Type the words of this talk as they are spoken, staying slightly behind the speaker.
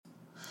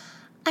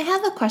I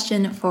have a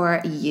question for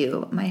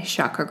you, my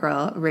Chakra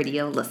Girl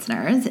radio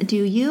listeners.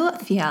 Do you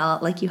feel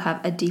like you have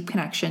a deep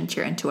connection to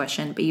your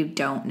intuition, but you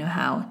don't know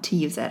how to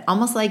use it?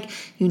 Almost like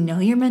you know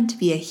you're meant to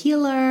be a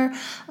healer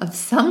of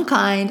some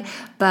kind,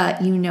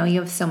 but you know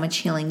you have so much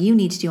healing you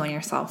need to do on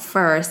yourself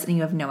first, and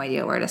you have no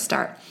idea where to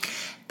start.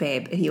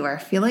 Babe, if you are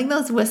feeling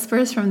those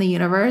whispers from the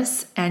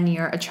universe and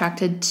you're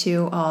attracted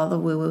to all the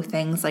woo-woo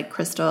things like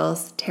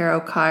crystals,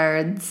 tarot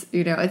cards,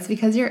 it's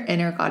because your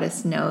inner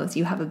goddess knows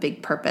you have a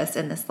big purpose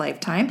in this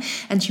lifetime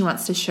and she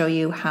wants to show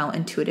you how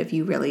intuitive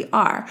you really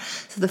are.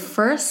 So the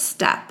first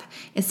step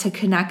is to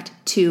connect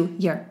to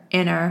your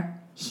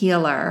inner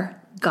healer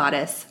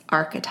goddess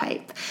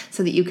archetype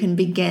so that you can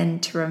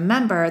begin to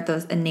remember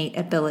those innate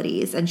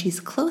abilities, and she's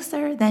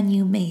closer than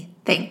you may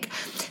think.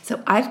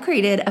 So I've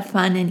created a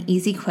fun and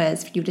easy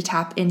quiz for you to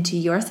tap into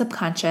your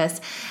subconscious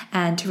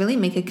and to really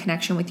make a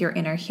connection with your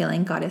inner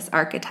healing goddess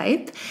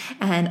archetype.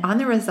 And on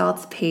the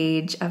results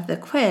page of the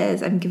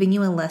quiz, I'm giving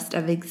you a list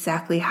of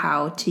exactly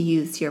how to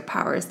use your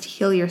powers to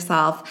heal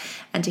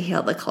yourself and to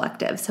heal the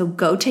collective. So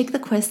go take the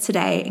quiz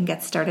today and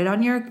get started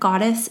on your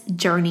goddess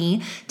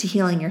journey to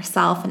healing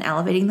yourself and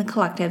elevating the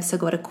collective. So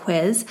go to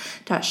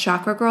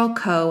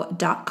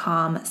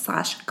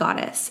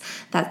quiz.chakragirlco.com/goddess.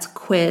 That's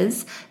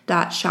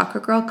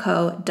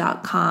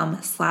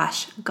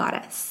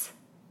quiz.chakragirlco.com/goddess.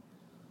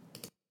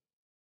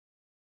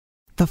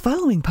 The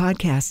following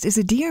podcast is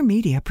a Dear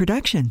Media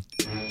production.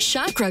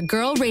 Chakra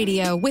Girl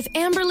Radio with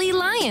Amberly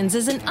Lyons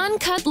is an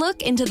uncut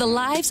look into the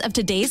lives of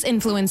today's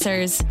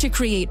influencers to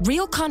create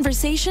real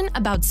conversation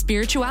about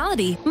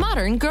spirituality,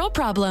 modern girl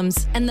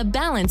problems, and the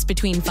balance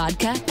between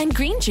vodka and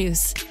green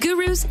juice,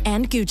 gurus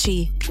and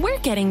Gucci. We're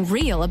getting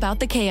real about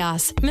the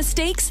chaos,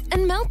 mistakes,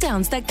 and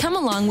meltdowns that come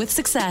along with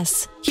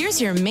success.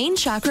 Here's your main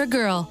chakra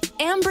girl,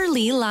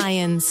 Amberly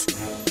Lyons.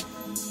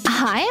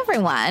 Hi,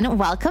 everyone.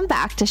 Welcome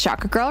back to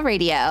Chakra Girl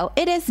Radio.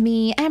 It is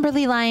me,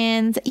 Amberly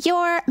Lyons,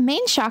 your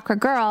main chakra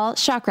girl,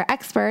 chakra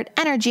expert,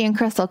 energy and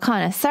crystal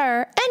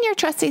connoisseur, and your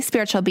trusty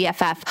spiritual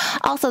BFF.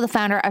 Also the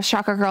founder of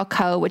Chakra Girl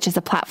Co., which is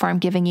a platform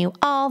giving you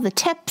all the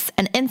tips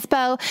and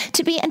inspo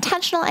to be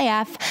intentional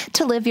AF,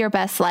 to live your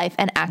best life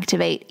and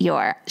activate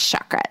your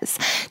chakras.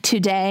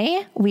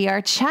 Today, we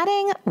are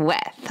chatting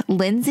with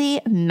Lindsay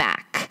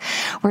Mack.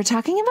 We're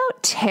talking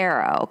about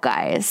tarot,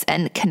 guys,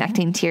 and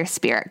connecting to your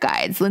spirit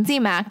guides. Lindsay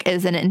Mack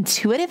is an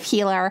intuitive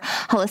healer,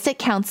 holistic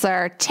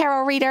counselor,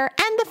 tarot reader,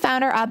 and the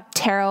founder of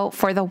Tarot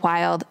for the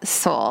Wild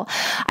Soul.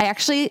 I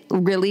actually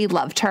really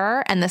loved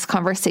her, and this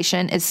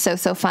conversation is so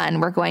fun.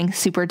 We're going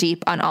super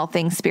deep on all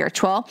things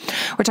spiritual.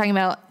 We're talking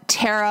about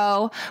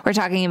tarot. We're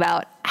talking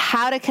about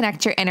how to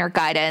connect your inner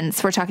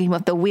guidance. We're talking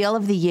about the wheel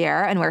of the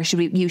year and where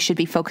you should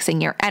be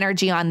focusing your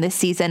energy on this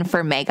season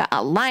for mega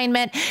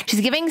alignment.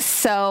 She's giving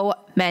so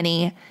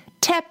many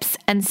tips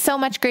and so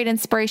much great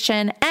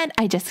inspiration, and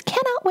I just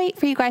cannot wait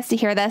for you guys to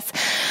hear this.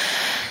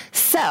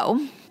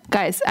 So,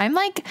 guys, I'm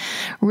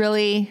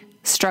really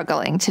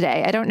struggling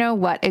today. I don't know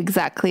what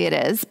exactly it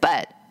is,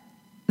 but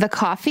the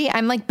coffee,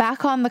 I'm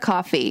back on the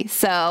coffee.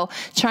 So,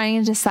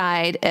 trying to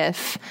decide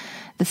if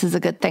this is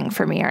a good thing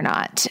for me or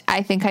not.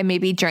 I think I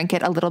maybe drank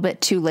it a little bit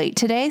too late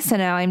today. So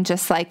now I'm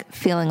just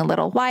feeling a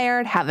little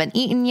wired, haven't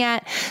eaten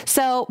yet.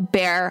 So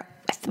bear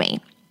with me.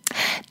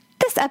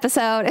 This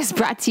episode is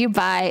brought to you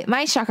by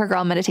my Chakra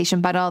Girl meditation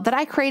bundle that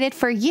I created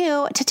for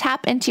you to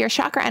tap into your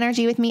chakra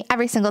energy with me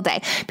every single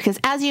day. Because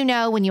as you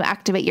know, when you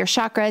activate your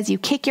chakras, you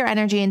kick your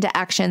energy into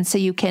action so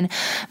you can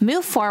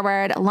move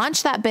forward,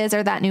 launch that biz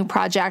or that new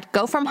project,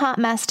 go from hot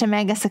mess to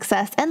mega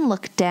success, and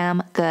look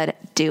damn good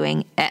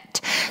doing it.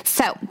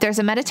 So there's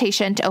a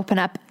meditation to open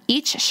up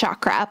each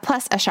chakra,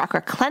 plus a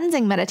chakra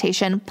cleansing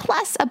meditation,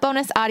 plus a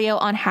bonus audio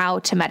on how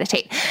to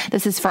meditate.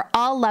 This is for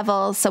all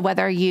levels. So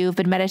whether you've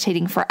been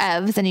meditating for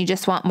evs and you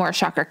just want more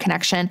chakra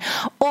connection,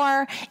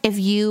 or if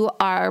you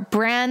are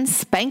brand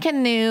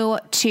spanking new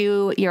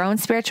to your own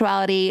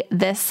spirituality,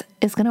 this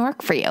is going to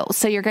work for you.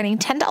 So you're getting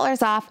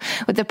 $10 off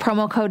with the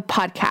promo code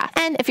podcast.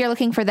 And if you're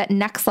looking for that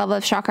next level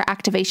of chakra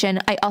activation,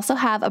 I also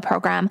have a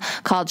program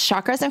called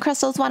Chakras and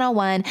Crystals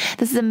 101.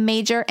 This is a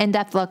major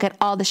in-depth look at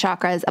all the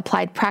chakras,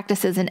 applied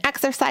practices and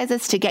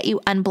exercises to get you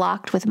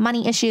unblocked with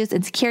money issues,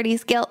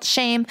 insecurities, guilt,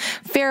 shame,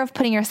 fear of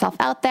putting yourself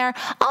out there,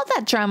 all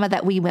that drama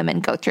that we women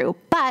go through.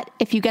 But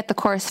if you get the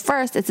course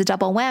first, it's a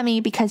double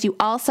whammy because you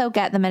also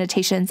get the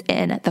meditations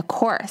in the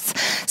course.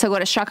 So go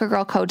to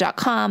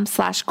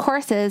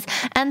chakragirlco.com/courses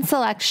and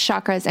select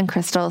Chakras and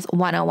Crystals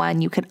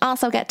 101. You can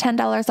also get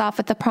 $10 off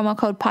with the promo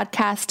code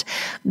podcast.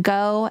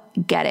 Go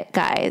get it,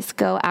 guys.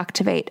 Go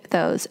activate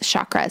those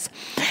chakras.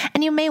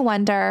 And you may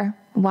wonder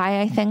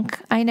why I think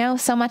I know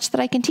so much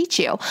that I can teach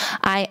you.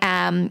 I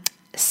am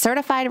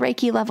certified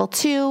Reiki level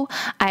 2.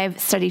 I've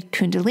studied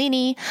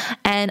Kundalini,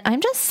 and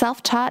I'm just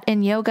self-taught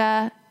in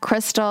yoga,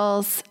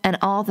 crystals, and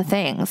all the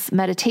things.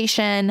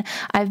 Meditation.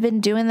 I've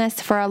been doing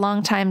this for a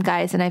long time,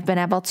 guys, and I've been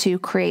able to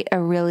create a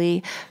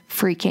really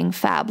freaking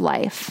fab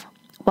life.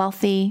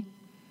 Wealthy,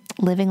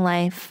 living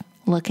life,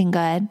 looking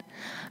good.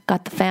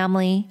 Got the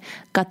family,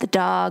 got the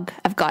dog.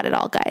 I've got it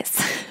all,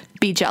 guys.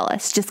 Be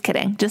jealous. Just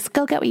kidding. Just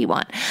go get what you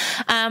want.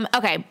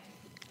 Okay.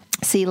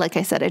 See, like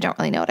I said, I don't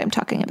really know what I'm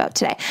talking about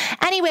today.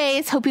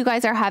 Anyways, hope you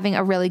guys are having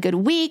a really good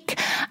week.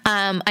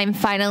 I'm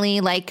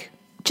finally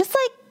just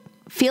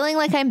feeling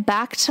like I'm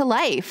back to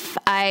life.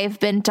 I've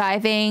been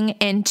diving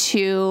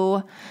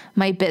into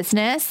my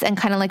business and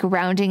kind of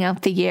rounding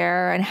out the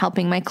year and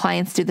helping my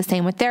clients do the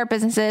same with their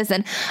businesses.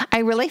 And I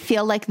really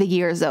feel like the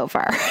year's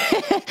over.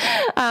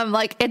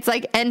 It's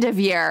end of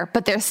year,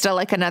 but there's still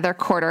another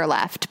quarter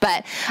left.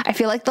 But I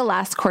feel like the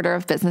last quarter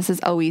of business is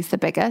always the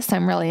biggest.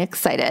 I'm really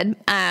excited.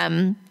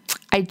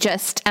 I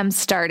just am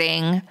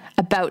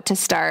about to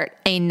start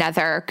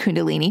another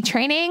Kundalini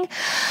training.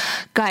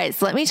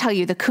 Guys, let me tell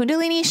you, the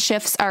Kundalini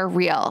shifts are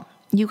real.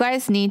 You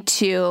guys need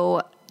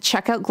to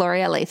check out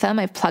Gloria Latham.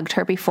 I've plugged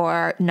her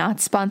before, not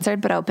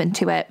sponsored, but open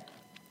to it.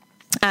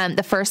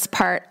 The first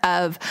part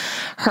of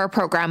her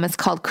program is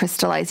called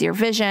Crystallize Your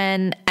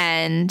Vision.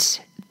 And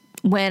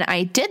when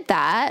I did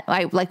that,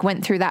 I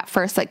went through that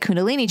first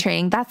Kundalini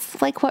training. That's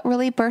what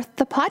really birthed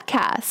the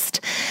podcast.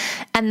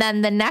 And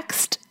then the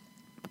next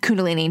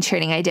Kundalini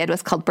training I did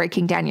was called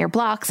Breaking Down Your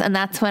Blocks. And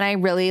that's when I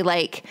really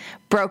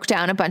broke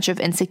down a bunch of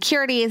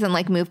insecurities and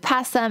moved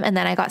past them. And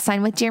then I got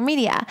signed with Dear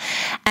Media.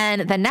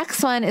 And the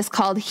next one is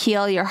called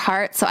Heal Your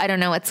Heart. So I don't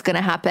know what's going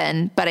to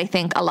happen, but I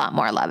think a lot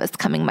more love is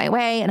coming my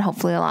way and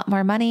hopefully a lot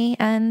more money.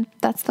 And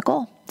that's the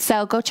goal.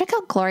 So go check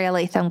out Gloria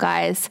Latham,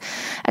 guys.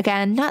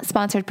 Again, not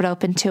sponsored, but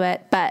open to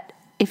it. But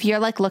if you're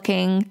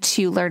looking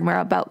to learn more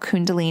about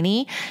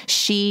Kundalini,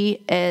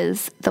 she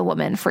is the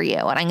woman for you.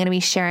 And I'm going to be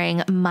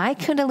sharing my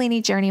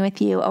Kundalini journey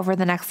with you over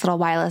the next little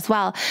while as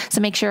well. So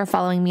make sure you're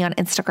following me on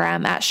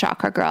Instagram at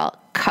Chakra Girl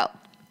Co.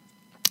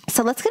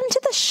 So let's get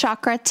into the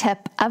chakra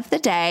tip of the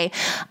day.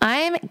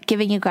 I'm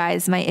giving you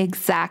guys my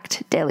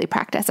exact daily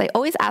practice. I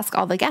always ask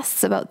all the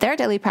guests about their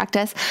daily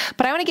practice,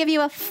 but I want to give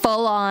you a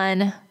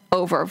full-on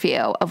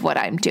overview of what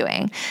I'm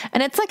doing.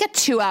 And it's a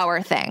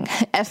 2-hour thing,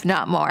 if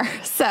not more.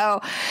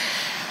 So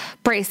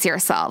brace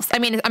yourselves. I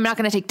mean, I'm not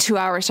going to take 2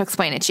 hours to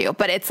explain it to you,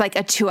 but it's a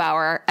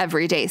 2-hour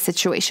everyday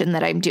situation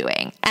that I'm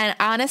doing. And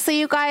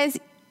honestly, you guys,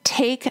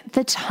 take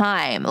the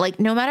time.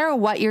 No matter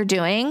what you're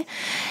doing,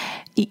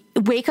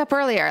 wake up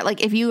earlier.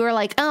 If you were oh,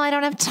 I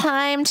don't have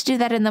time to do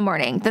that in the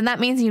morning, then that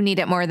means you need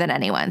it more than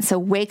anyone. So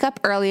wake up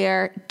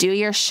earlier, do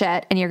your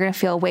shit, and you're going to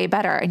feel way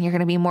better and you're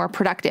going to be more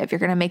productive. You're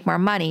going to make more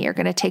money. You're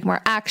going to take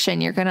more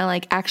action. You're going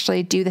to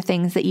actually do the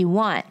things that you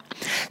want.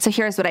 So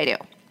here's what I do.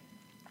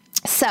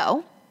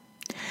 So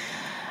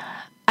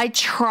I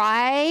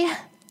try,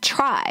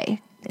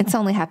 it's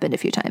only happened a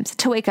few times,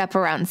 to wake up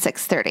around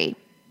 6:30.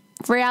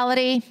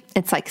 Reality,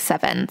 it's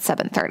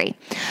 7:30.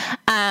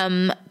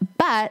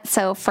 But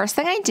so first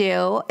thing I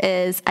do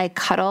is I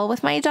cuddle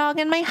with my dog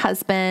and my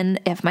husband.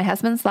 If my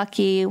husband's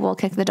lucky, we'll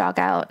kick the dog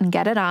out and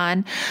get it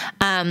on.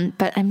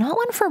 But I'm not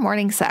one for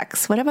morning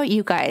sex. What about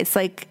you guys?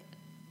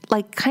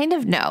 Kind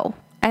of no.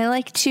 I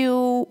like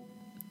to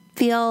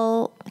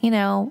feel,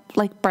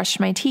 brush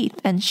my teeth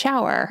and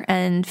shower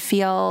and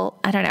feel,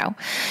 I don't know.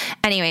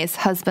 Anyways,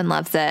 husband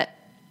loves it.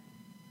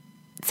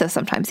 So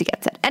sometimes he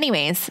gets it.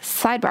 Anyways,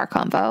 sidebar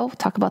combo. We'll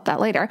talk about that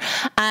later.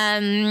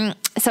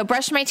 So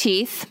brush my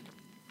teeth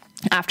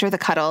after the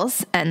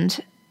cuddles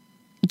and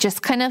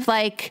just kind of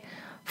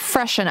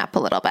freshen up a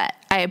little bit.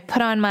 I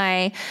put on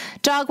my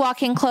dog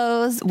walking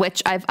clothes,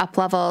 which I've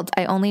up-leveled.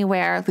 I only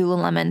wear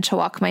Lululemon to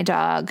walk my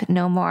dog.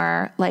 No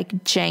more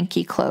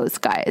janky clothes,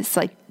 guys.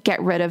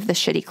 Get rid of the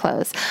shitty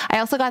clothes. I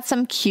also got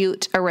some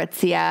cute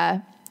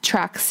Aritzia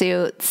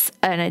tracksuits,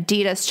 an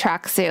Adidas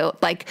tracksuit,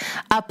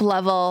 up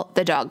level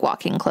the dog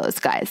walking clothes,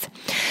 guys.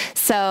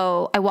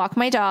 So I walk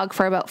my dog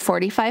for about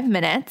 45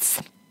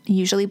 minutes,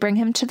 usually bring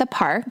him to the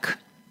park.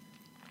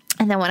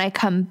 And then when I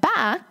come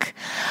back,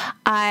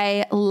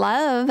 I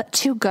love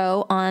to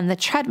go on the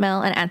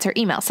treadmill and answer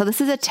emails. So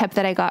this is a tip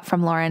that I got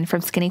from Lauren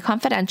from Skinny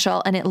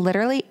Confidential, and it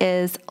literally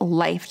is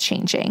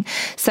life-changing.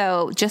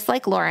 So just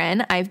like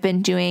Lauren, I've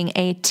been doing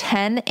a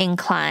 10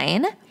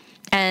 incline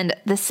and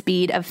the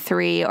speed of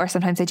 3, or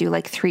sometimes I do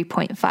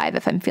 3.5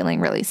 if I'm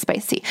feeling really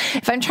spicy.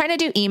 If I'm trying to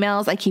do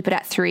emails, I keep it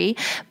at 3.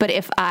 But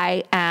if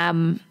I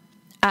am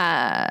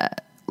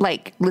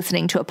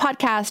listening to a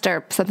podcast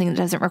or something that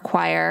doesn't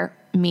require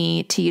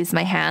me to use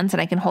my hands and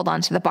I can hold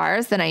on to the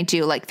bars, then I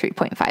do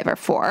 3.5 or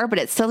 4, but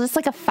it's still just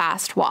a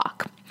fast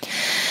walk.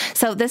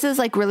 So this is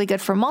really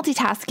good for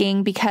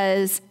multitasking,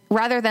 because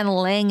rather than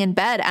laying in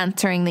bed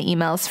answering the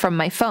emails from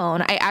my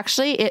phone, I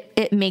actually,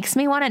 it makes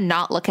me want to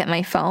not look at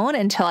my phone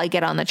until I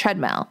get on the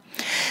treadmill.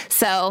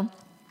 So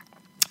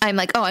I'm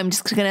I'm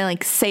just going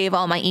to save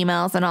all my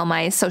emails and all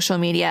my social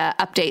media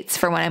updates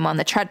for when I'm on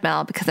the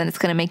treadmill, because then it's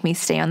going to make me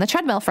stay on the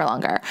treadmill for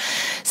longer.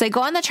 So I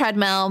go on the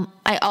treadmill.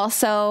 I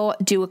also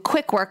do a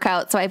quick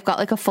workout. So I've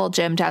got a full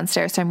gym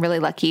downstairs. So I'm really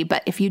lucky.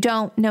 But if you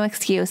don't, no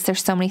excuse.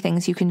 There's so many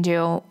things you can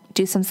do.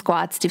 Do some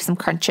squats, do some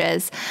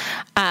crunches.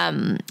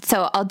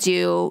 So I'll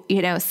do,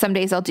 some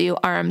days I'll do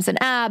arms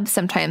and abs.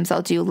 Sometimes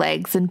I'll do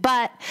legs and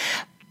butt.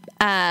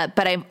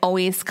 But I'm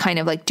always kind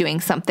of doing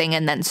something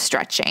and then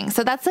stretching.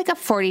 So that's a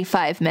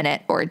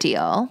 45-minute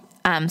ordeal,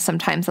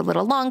 sometimes a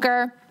little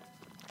longer.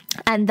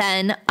 And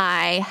then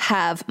I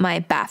have my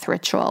bath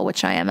ritual,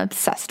 which I am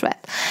obsessed with.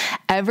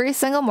 Every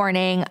single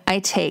morning I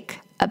take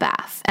a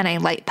bath and I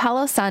light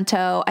Palo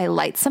Santo, I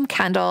light some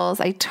candles,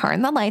 I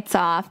turn the lights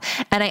off,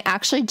 and I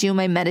actually do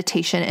my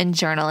meditation and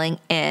journaling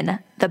in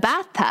the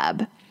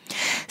bathtub.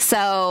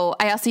 So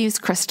I also use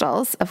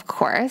crystals, of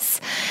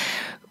course.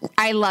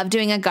 I love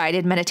doing a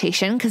guided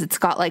meditation because it's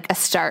got like a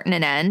start and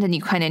an end and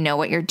you kind of know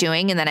what you're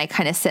doing. And then I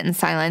kind of sit in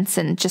silence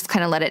and just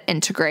kind of let it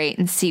integrate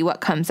and see what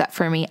comes up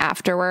for me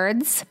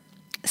afterwards.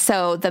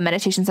 So the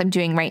meditations I'm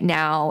doing right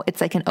now,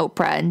 it's like an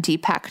Oprah and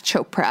Deepak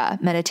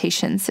Chopra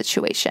meditation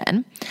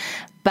situation.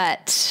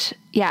 But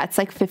yeah, it's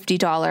like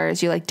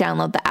 $50. You like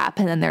download the app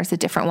and then there's a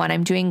different one.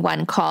 I'm doing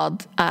one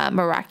called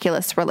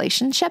Miraculous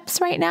Relationships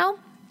right now.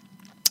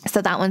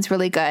 So that one's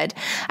really good.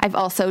 I've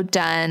also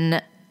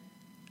done,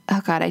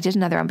 oh God, I did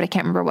another one, but I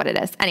can't remember what it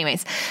is.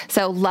 Anyways,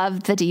 so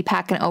love the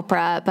Deepak and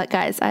Oprah, but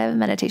guys, I have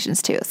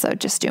meditations too, so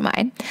just do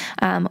mine.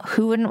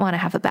 Who wouldn't want to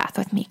have a bath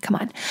with me? Come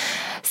on.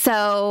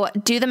 So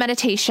do the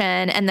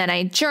meditation and then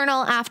I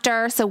journal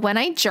after. So when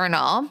I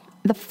journal,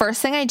 the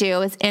first thing I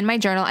do is in my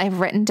journal, I've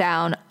written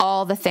down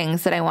all the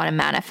things that I want to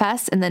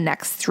manifest in the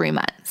next 3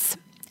 months.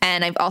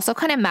 And I've also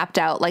kind of mapped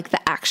out like the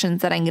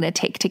actions that I'm going to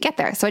take to get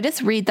there. So I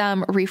just read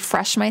them,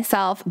 refresh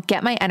myself,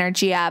 get my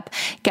energy up,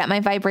 get my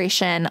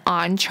vibration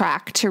on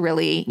track to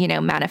really,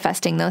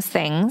 manifesting those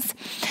things.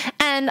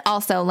 And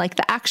also like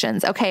the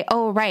actions. Okay.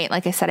 Oh, right.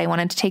 Like I said, I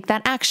wanted to take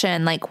that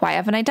action. Like, why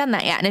haven't I done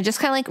that yet? And it just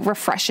kind of like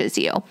refreshes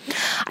you.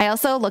 I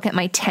also look at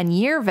my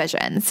 10-year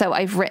vision. So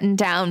I've written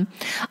down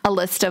a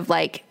list of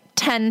like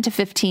 10 to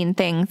 15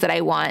 things that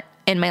I want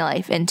in my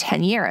life in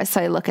 10 years.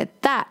 So I look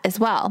at that as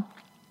well.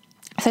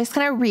 So I just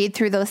kind of read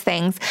through those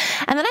things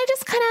and then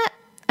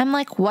I'm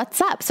like,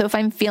 what's up? So if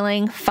I'm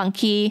feeling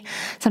funky,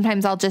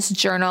 sometimes I'll just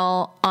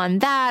journal on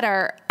that,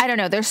 or I don't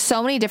know. There's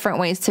so many different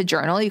ways to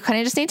journal. You kind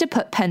of just need to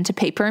put pen to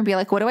paper and be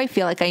like, what do I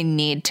feel like I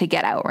need to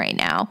get out right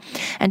now?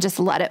 And just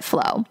let it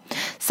flow.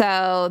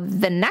 So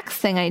the next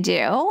thing I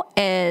do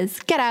is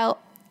get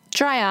out,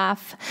 dry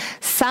off.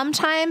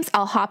 Sometimes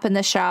I'll hop in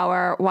the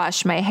shower,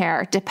 wash my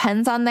hair.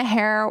 Depends on the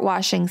hair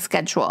washing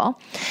schedule.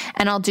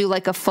 And I'll do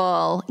like a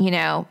full,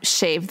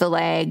 shave the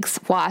legs,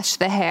 wash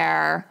the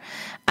hair,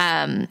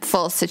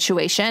 full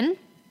situation.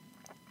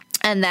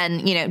 And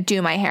then,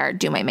 do my hair,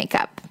 do my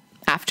makeup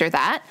after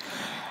that.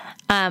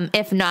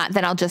 If not,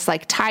 then I'll just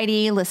like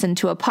tidy, listen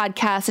to a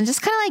podcast and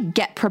just kind of like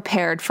get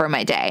prepared for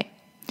my day.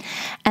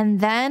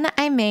 And then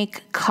I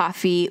make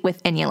coffee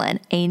with inulin.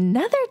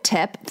 Another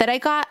tip that I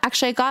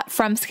got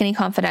from Skinny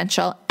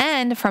Confidential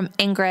and from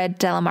Ingrid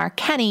Delamar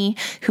Kenny,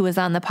 who was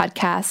on the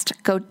podcast.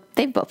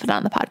 They've both been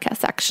on the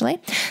podcast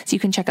actually. So you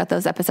can check out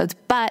those episodes,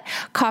 but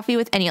coffee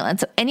with inulin.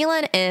 So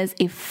inulin is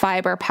a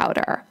fiber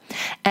powder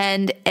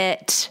and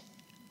it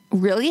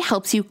really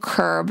helps you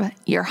curb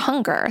your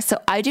hunger.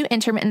 So I do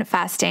intermittent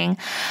fasting.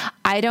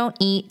 I don't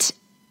eat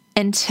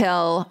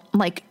until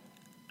like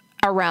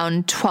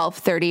around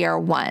 12:30 or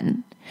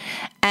 1.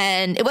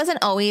 And it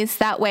wasn't always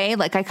that way.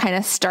 Like I kind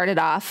of started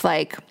off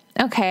like,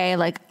 okay,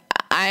 like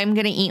I'm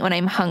going to eat when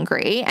I'm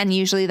hungry. And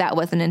usually that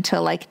wasn't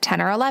until like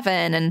 10 or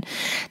 11. And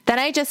then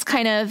I just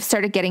kind of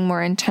started getting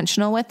more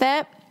intentional with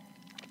it.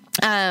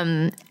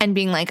 And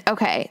being like,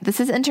 okay, this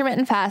is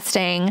intermittent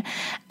fasting.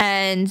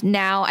 And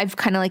now I've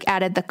kind of like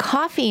added the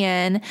coffee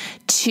in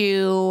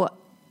to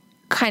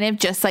kind of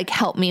just like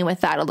help me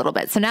with that a little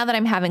bit. So now that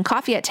I'm having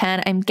coffee at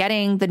 10, I'm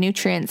getting the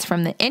nutrients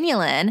from the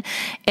inulin.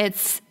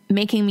 It's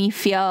making me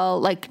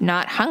feel like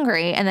not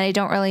hungry. And then I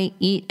don't really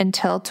eat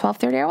until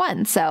 12:30 or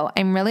 1. So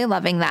I'm really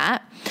loving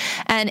that.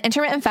 And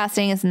intermittent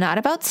fasting is not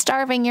about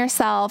starving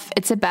yourself.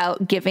 It's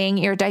about giving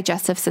your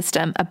digestive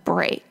system a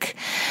break.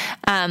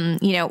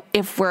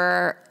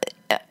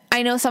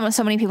 I know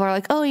so many people are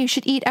like, oh, you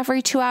should eat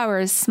every 2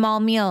 hours,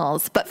 small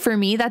meals. But for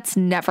me, that's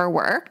never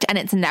worked and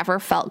it's never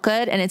felt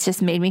good. And it's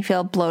just made me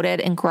feel bloated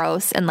and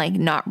gross and like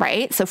not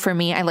right. So for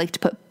me, I like to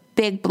put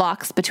big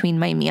blocks between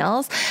my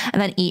meals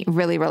and then eat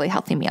really, really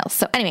healthy meals.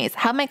 So anyways,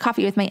 have my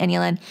coffee with my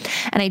inulin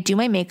and I do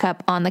my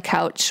makeup on the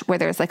couch where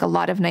there's like a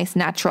lot of nice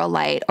natural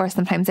light, or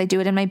sometimes I do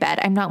it in my bed.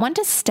 I'm not one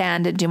to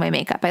stand and do my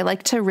makeup. I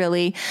like to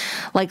really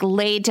like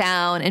lay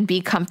down and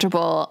be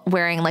comfortable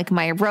wearing like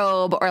my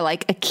robe or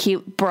like a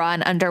cute bra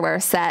and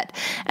underwear set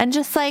and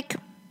just like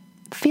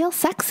feel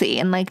sexy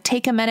and like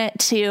take a minute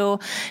to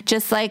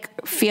just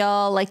like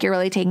feel like you're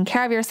really taking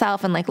care of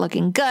yourself and like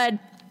looking good.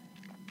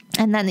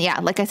 And then, yeah,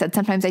 like I said,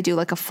 sometimes I do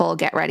like a full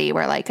get ready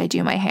where like I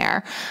do my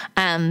hair.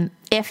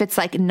 If it's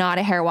like not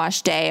a hair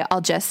wash day, I'll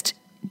just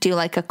do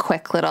like a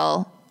quick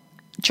little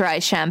dry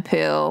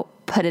shampoo,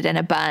 put it in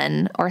a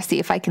bun, or see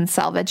if I can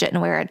salvage it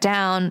and wear it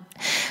down.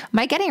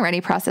 My getting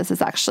ready process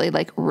is actually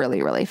like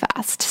really, really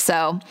fast.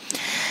 So,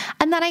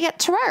 and then I get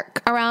to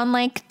work around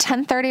like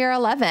 10:30 or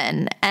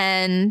 11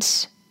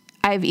 and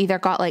I've either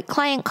got like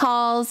client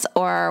calls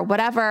or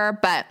whatever,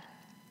 but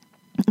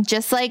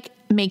just like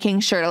making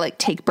sure to like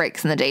take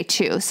breaks in the day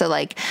too. So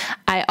like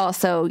I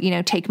also,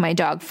 take my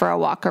dog for a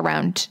walk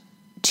around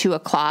 2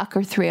 o'clock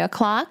or 3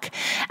 o'clock.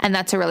 And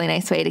that's a really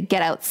nice way to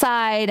get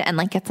outside and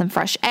like get some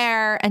fresh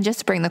air and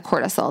just bring the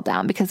cortisol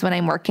down, because when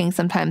I'm working,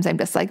 sometimes I'm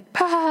just like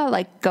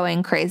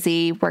going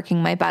crazy,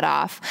 working my butt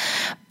off.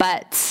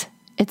 But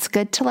it's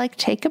good to like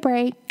take a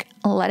break,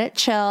 let it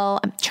chill.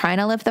 I'm trying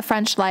to live the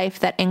French life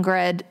that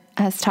Ingrid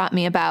has taught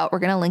me about. We're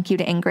going to link you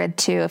to Ingrid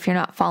too. If you're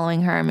not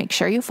following her, make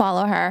sure you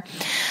follow her.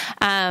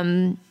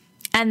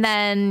 And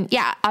then,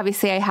 yeah,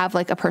 obviously I have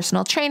like a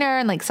personal trainer,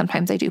 and like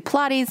sometimes I do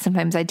Pilates,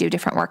 sometimes I do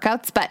different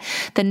workouts, but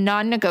the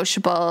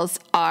non-negotiables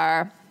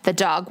are the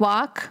dog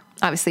walk,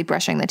 obviously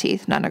brushing the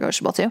teeth,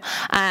 non-negotiable too.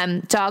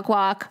 Dog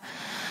walk.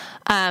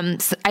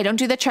 So I don't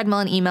do the treadmill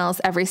and emails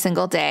every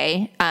single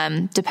day.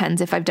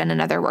 Depends if I've done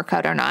another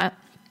workout or not.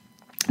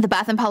 The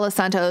Bath and Palo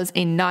Santo's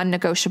a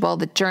non-negotiable.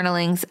 The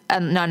journaling's a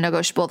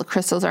non-negotiable. The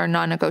crystals are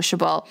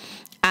non-negotiable.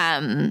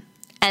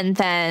 And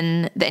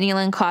then the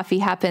inulin coffee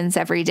happens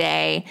every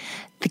day.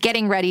 The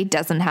getting ready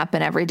doesn't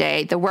happen every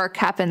day. The work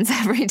happens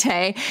every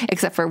day,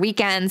 except for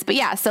weekends. But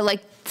yeah, so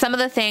like some of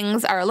the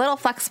things are a little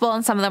flexible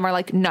and some of them are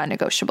like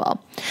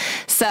non-negotiable.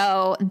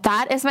 So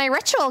that is my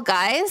ritual,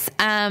 guys.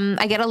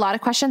 I get a lot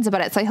of questions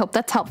about it, so I hope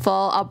that's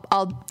helpful.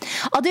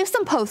 I'll do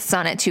some posts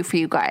on it too for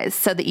you guys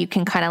so that you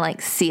can kind of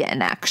like see it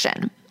in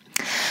action.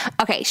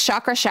 Okay,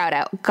 chakra shout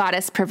out,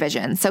 Goddess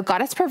Provisions. So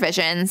Goddess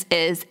Provisions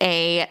is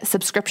a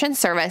subscription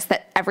service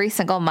that every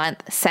single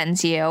month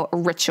sends you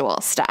ritual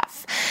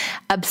stuff.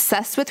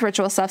 Obsessed with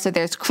ritual stuff. So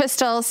there's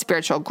crystals,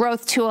 spiritual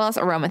growth tools,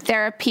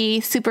 aromatherapy,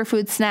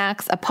 superfood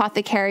snacks,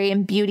 apothecary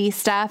and beauty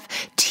stuff,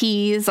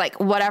 teas, like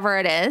whatever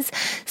it is.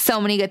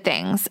 So many good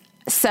things.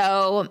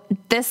 So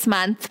this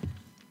month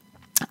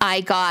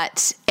I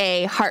got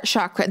a heart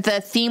chakra.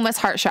 The theme was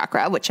heart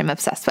chakra, which I'm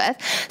obsessed with.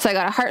 So I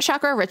got a heart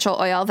chakra ritual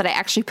oil that I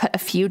actually put a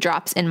few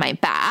drops in my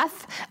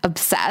bath.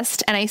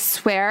 Obsessed. And I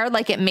swear,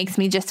 like, it makes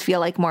me just feel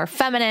like more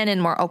feminine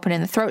and more open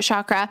in the throat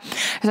chakra.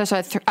 There's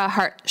also a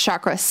heart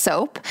chakra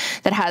soap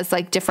that has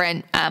like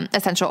different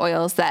essential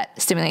oils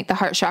that stimulate the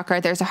heart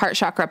chakra. There's a heart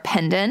chakra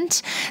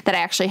pendant that I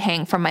actually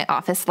hang from my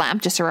office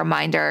lamp, just a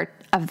reminder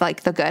of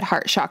like the good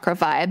heart chakra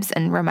vibes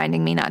and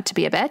reminding me not to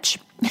be a bitch.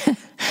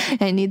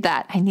 I need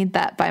that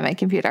by my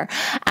computer.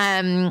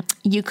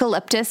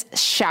 Eucalyptus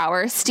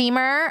shower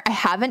steamer. I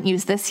haven't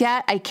used this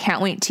yet. I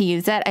can't wait to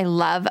use it. I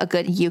love a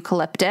good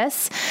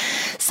eucalyptus.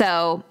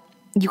 So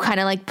you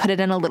kind of like put it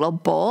in a little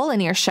bowl in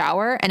your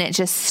shower and it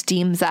just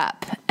steams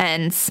up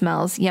and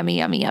smells yummy,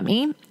 yummy,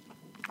 yummy.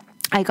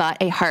 I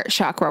got a heart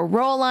chakra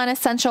roll-on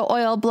essential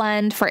oil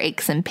blend for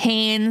aches and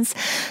pains.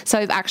 So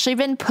I've actually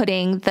been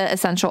putting the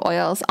essential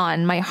oils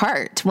on my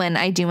heart when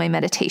I do my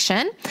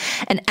meditation.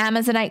 An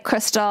Amazonite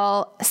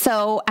crystal.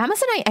 So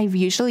Amazonite I've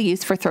usually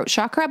used for throat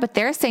chakra, but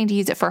they're saying to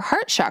use it for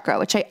heart chakra,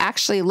 which I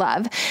actually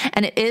love.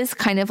 And it is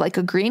kind of like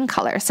a green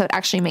color, so it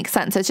actually makes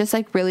sense. It's just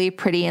like really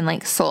pretty and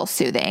like soul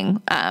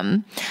soothing.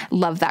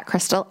 Love that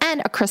crystal.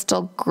 And a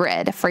crystal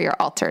grid for your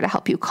altar to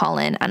help you call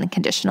in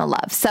unconditional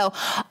love. So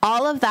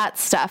all of that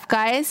stuff,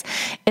 guys,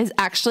 is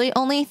actually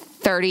only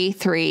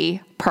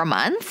 $33 per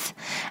month,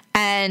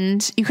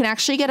 and you can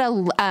actually get a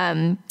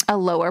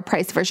lower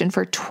price version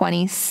for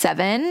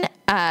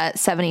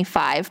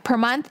 $27.75 per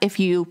month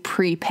if you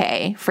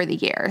prepay for the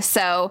year.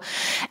 So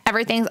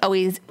everything's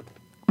always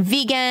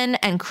vegan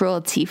and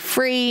cruelty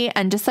free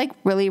and just like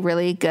really,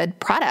 really good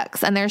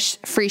products. And there's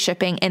free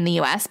shipping in the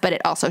US, but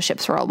it also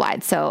ships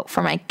worldwide. So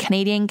for my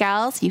Canadian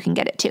gals, you can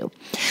get it too.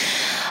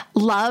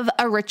 Love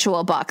a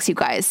ritual box, you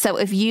guys. So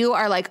if you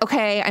are like,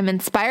 okay, I'm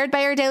inspired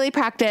by your daily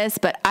practice,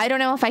 but I don't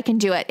know if I can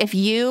do it. If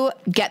you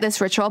get this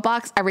ritual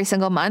box every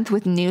single month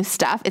with new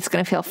stuff, it's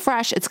going to feel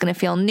fresh. It's going to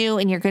feel new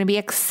and you're going to be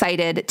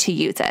excited to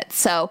use it.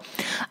 So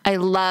I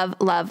love,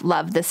 love,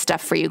 love this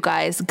stuff for you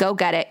guys. Go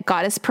get it.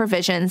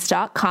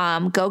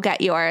 goddessprovisions.com. Go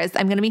get yours.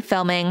 I'm going to be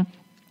filming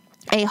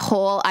a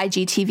whole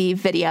IGTV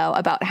video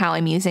about how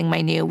I'm using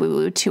my new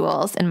woo-woo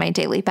tools in my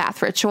daily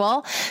bath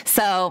ritual.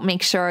 So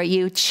make sure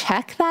you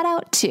check that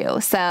out too.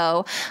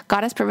 So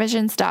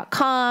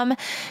goddessprovisions.com.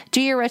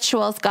 Do your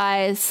rituals,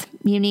 guys.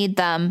 You need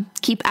them.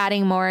 Keep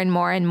adding more and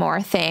more and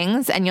more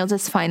things, and you'll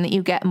just find that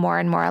you get more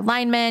and more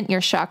alignment.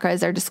 Your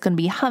chakras are just going to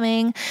be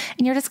humming,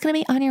 and you're just going to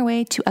be on your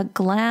way to a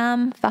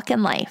glam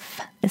fucking life.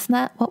 Isn't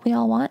that what we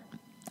all want?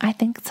 I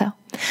think so.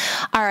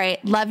 All right.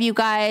 Love you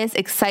guys.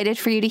 Excited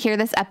for you to hear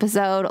this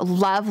episode.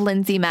 Love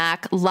Lindsay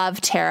Mack. Love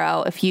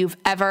tarot. If you've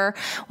ever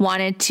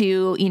wanted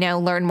to,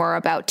 learn more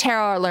about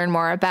tarot or learn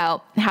more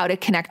about how to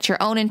connect your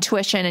own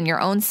intuition and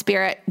your own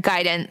spirit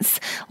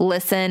guidance,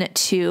 listen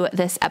to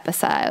this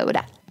episode.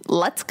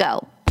 Let's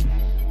go.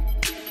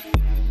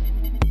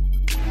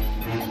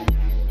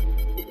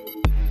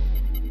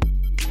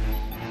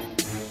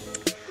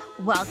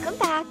 Welcome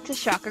back to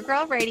Chakra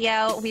Girl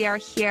Radio. We are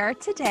here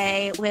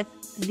today with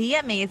the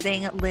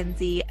amazing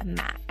Lindsay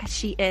Mack.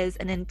 She is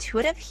an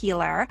intuitive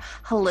healer,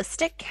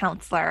 holistic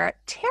counselor,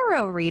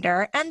 tarot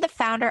reader, and the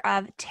founder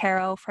of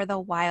Tarot for the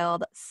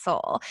Wild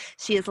Soul.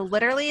 She is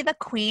literally the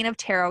queen of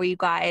tarot, you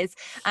guys.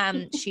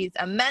 She's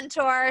a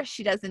mentor,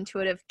 she does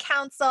intuitive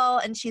counsel,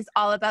 and she's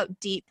all about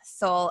deep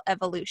soul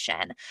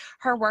evolution.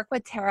 Her work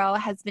with tarot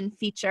has been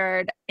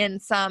featured in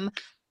some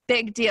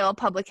big deal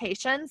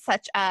publications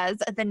such as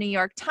the New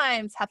York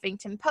Times,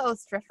 Huffington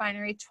Post,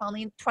 Refinery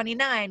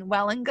 2029,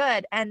 Well and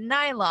Good, and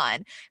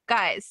Nylon.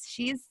 Guys,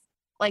 she's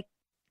like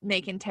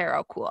making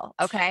tarot cool,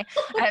 okay?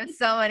 I have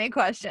so many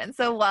questions.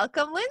 So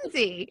welcome,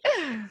 Lindsay.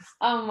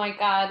 Oh my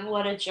God,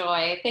 what a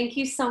joy. Thank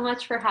you so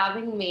much for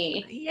having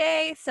me.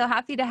 Yay, so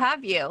happy to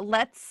have you.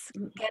 Let's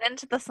get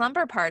into the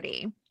slumber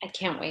party. I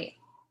can't wait.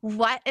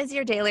 What is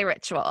your daily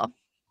ritual?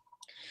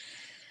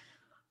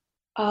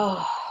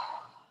 Oh,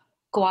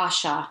 gua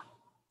sha.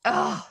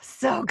 Oh,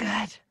 so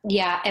good.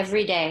 Yeah,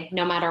 every day,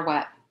 no matter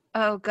what.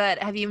 Oh, good.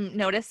 Have you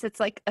noticed it's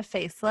like a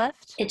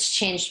facelift? It's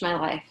changed my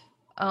life.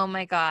 Oh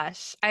my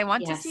gosh. I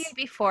want to see a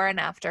before and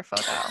after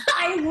photo.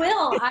 I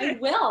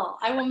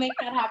will make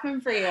that happen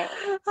for you.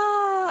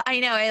 Oh, I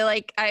know.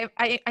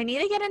 I need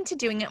to get into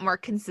doing it more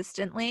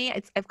consistently.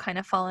 I've kind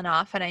of fallen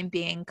off and I'm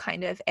being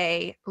kind of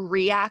a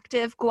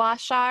reactive gua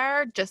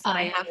sha just when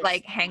I have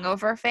like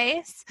hangover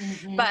face,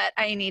 but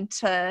I need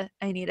to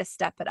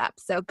step it up.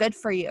 So good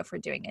for you for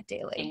doing it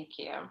daily. Thank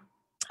you.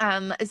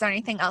 Is there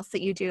anything else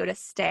that you do to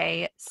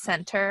stay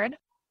centered?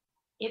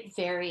 It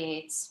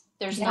varies.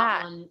 There's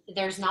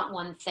not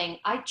one thing.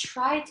 I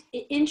tried,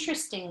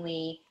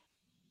 interestingly,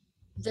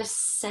 the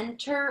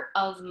center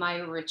of my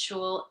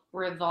ritual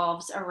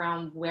revolves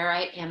around where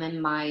I am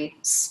in my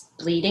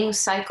bleeding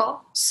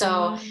cycle.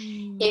 So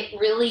it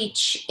really,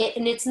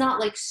 and it's not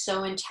like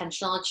so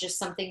intentional. It's just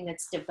something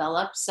that's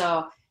developed.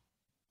 So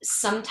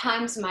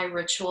sometimes my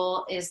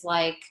ritual is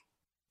like,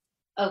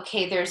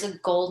 okay, there's a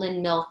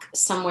golden milk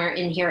somewhere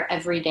in here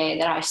every day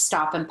that I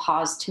stop and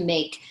pause to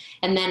make.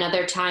 And then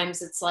other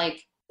times it's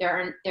like,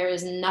 there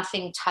is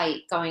nothing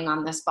tight going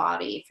on this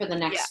body for the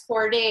next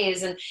 4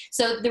 days. And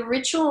so the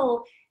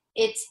ritual,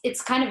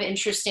 it's kind of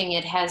interesting.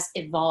 It has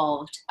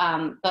evolved.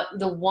 But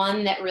the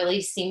one that really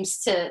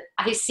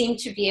I seem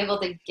to be able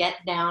to get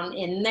down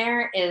in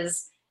there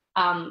is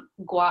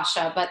gua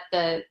sha, but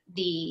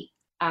the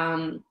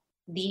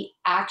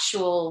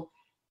actual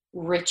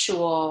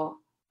ritual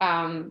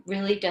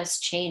really does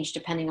change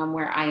depending on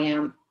where I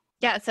am.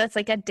 Yeah, so it's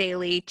like a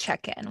daily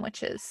check-in,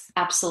 which is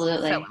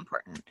absolutely so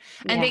important.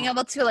 And being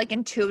able to like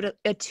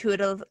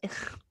intuitively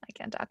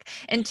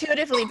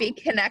be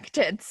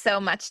connected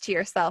so much to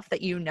yourself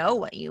that you know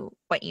what you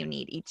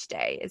need each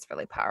day is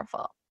really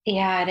powerful.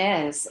 Yeah, it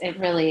is. It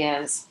really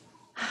is.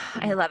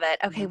 I love it.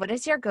 Okay, what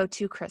is your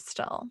go-to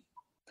crystal?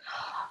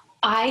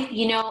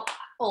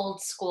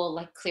 Old school,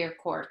 like clear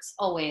quartz,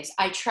 always.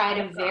 I try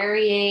to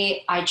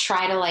vary. I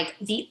try to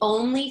the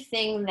only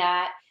thing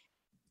that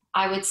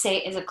I would say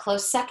is a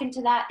close second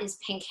to that is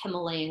pink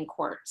Himalayan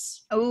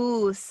quartz.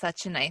 Oh,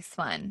 such a nice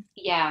one.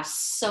 Yeah,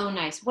 so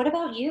nice. What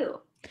about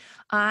you?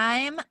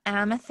 I'm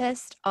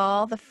amethyst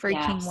all the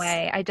freaking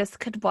way. I just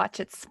could watch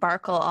it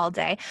sparkle all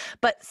day.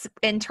 But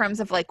in terms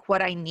of like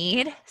what I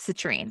need,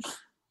 citrine.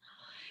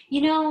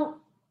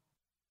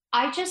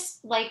 I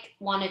just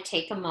want to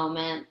take a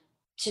moment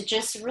to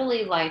just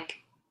really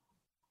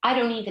I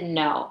don't even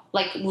know,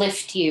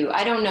 lift you.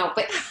 I don't know,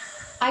 but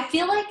I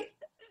feel like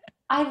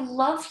I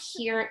love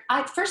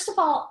first of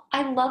all,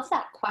 I love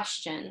that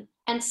question.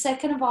 And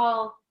second of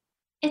all,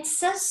 it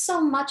says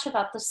so much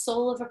about the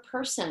soul of a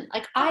person.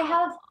 I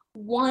have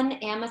one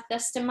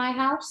amethyst in my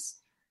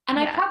house and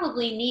I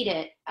probably need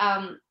it.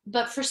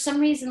 But for some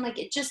reason,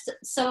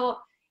 so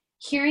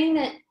hearing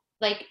that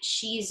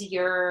she's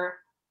your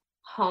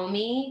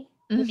homie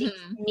makes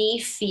me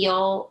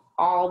feel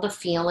all the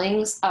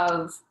feelings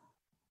of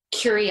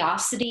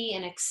curiosity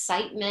and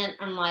excitement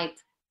and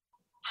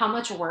how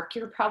much work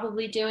you're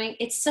probably doing.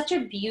 It's such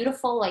a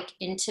beautiful,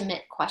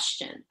 intimate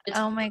question.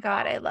 Oh my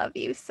God, I love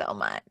you so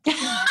much.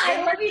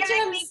 I love you too.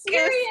 I'm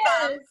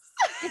serious.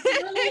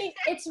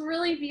 It's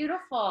really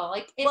beautiful.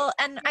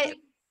 And I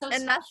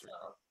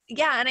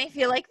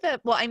feel like the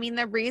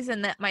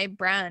reason that my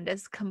brand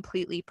is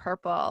completely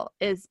purple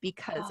is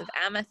because of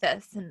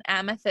amethyst, and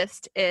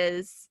amethyst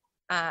is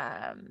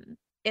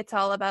it's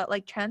all about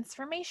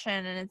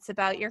transformation, and it's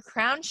about your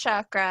crown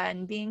chakra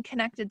and being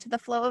connected to the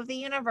flow of the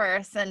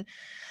universe, and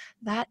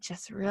that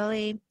just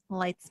really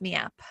lights me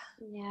up.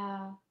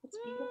 Yeah, it's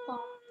beautiful.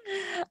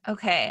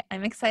 Okay,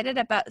 I'm excited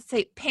about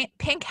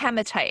pink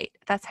hematite.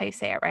 That's how you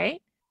say it,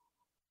 right?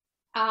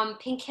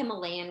 Pink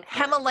Himalayan.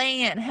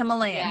 Himalayan.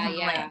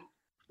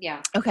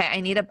 Yeah. Okay,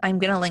 I'm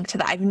gonna link to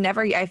that.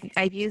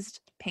 I've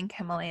used pink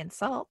Himalayan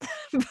salt.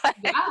 But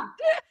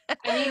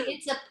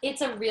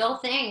it's a real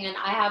thing, and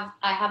I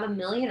have a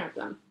million of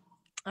them.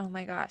 Oh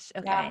my gosh.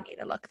 Okay, I need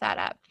to look that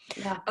up.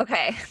 Yeah.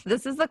 Okay,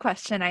 this is the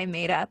question I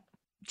made up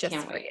just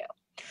for you.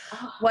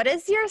 What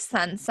is your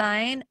sun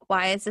sign?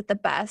 Why is it the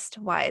best?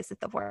 Why is it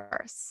the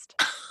worst?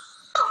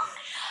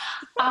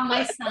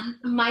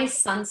 My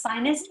sun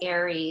sign is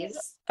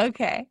Aries.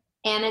 Okay.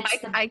 And it's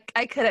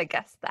I could have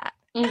guessed that.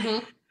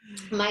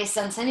 Mm-hmm. My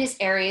sun sign is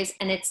Aries,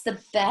 and it's the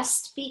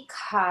best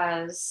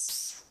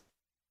because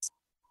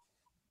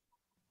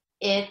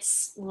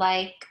it's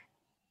like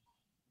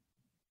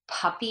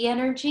puppy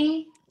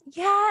energy.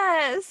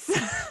 Yes.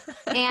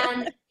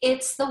 And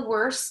it's the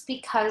worst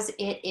because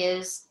it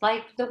is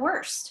like the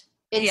worst.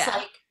 It's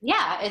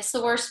it's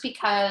the worst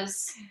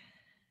because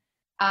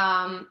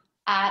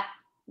at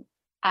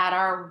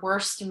our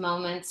worst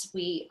moments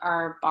we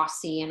are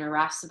bossy and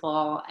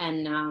irascible,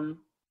 and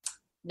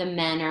the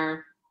men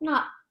are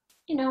not,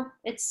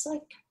 it's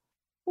like,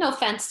 no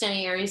offense to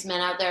any Aries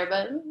men out there,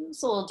 but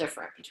it's a little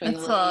different between it's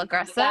a little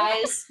aggressive. The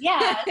guys.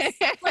 Yeah,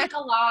 it's like a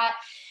lot.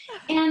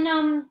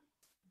 And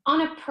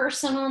on a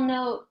personal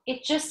note,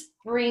 it just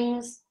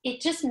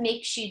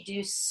makes you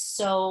do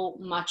so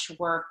much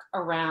work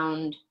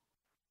around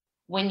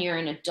when you're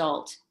an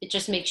adult. It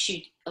just makes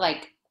you,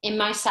 like, in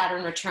my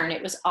Saturn return,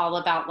 it was all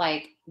about,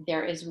 like,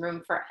 there is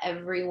room for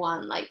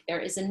everyone. Like, there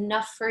is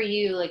enough for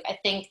you. Like, I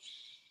think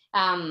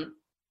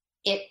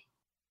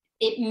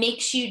it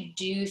makes you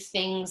do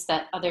things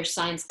that other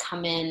signs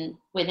come in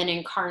with an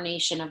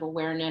incarnation of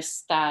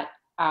awareness that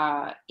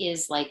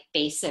is like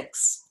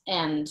basics.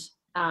 And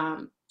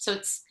so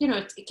it's,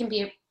 it can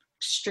be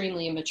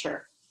extremely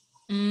immature.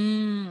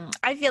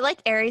 I feel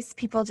like Aries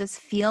people just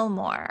feel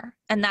more.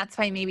 And that's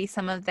why maybe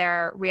some of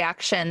their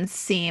reactions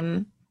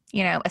seem,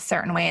 a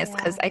certain way, is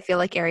because I feel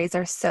like Aries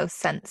are so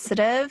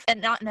sensitive,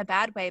 and not in a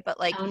bad way, but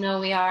like, oh no,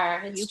 we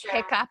are. You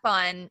pick up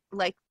on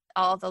like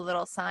all the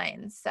little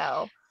signs.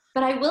 So,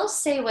 but I will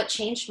say what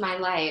changed my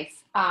life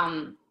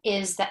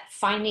is that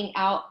finding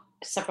out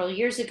several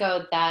years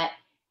ago that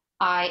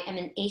I am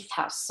an 8th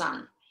house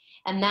sun.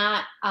 And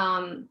that,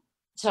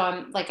 so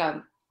I'm like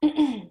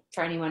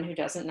for anyone who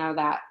doesn't know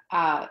that,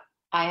 I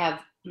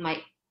have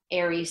my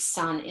Aries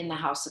sun in the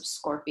house of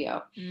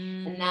Scorpio.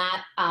 And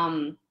that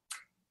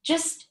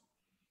just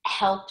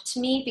helped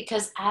me,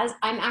 because as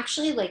I'm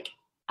actually like,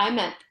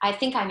 I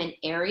think I'm an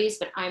Aries,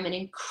 but I'm an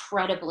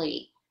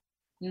incredibly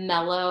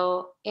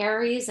mellow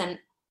Aries. And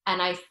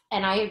I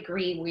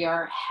agree, we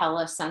are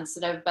hella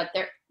sensitive, but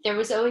there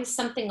was always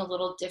something a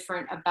little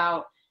different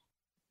about,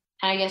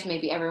 and I guess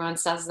maybe everyone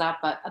says that,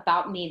 but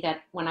about me,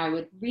 that when I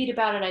would read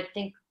about it, I'd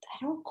think,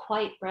 I don't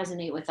quite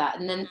resonate with that.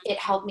 And then it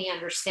helped me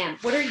understand.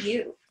 What are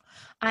you?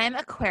 I'm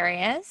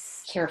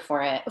Aquarius. Here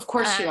for it. Of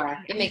course you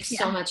are. It makes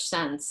so much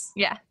sense.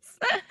 Yes.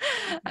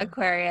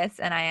 Aquarius,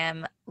 and I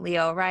am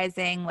Leo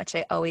rising, which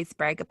I always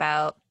brag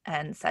about,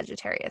 and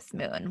Sagittarius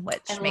moon,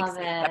 which makes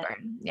me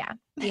stubborn. Yeah.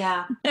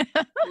 Yeah.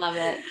 Love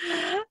it.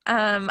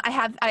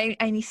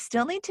 I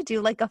still need to do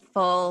like a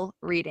full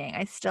reading.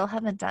 I still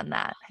haven't done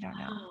that. I don't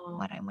know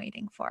what I'm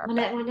waiting for.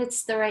 When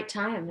it's the right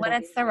time. When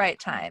it's the right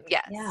time.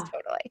 Yes,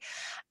 totally.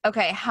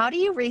 Okay. How do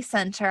you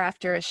recenter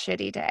after a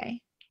shitty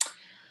day?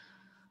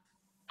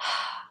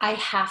 I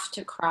have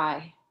to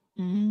cry.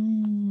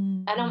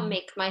 I don't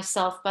make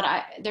myself, but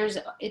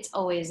it's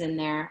always in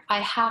there. I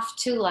have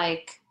to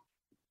like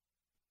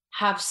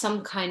have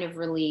some kind of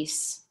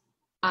release.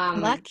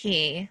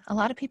 Lucky. A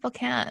lot of people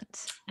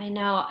can't. I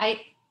know.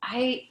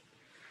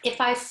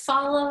 If I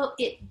follow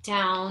it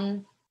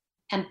down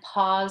and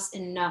pause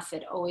enough,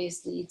 it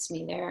always leads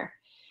me there.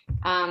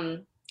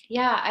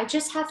 I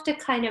just have to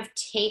kind of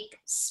take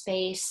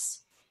space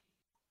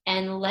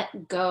and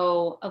let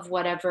go of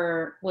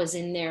whatever was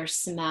in there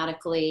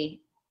somatically.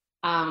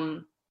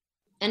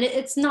 And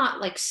it's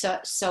not like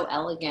so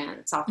elegant.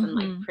 It's often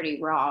like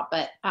pretty raw,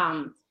 but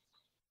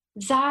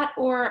that,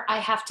 or I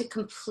have to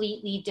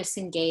completely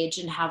disengage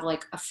and have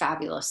like a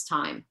fabulous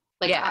time.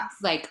 Like,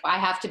 I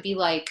have to be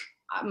like,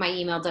 my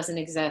email doesn't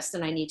exist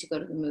and I need to go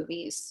to the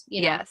movies.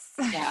 Yes.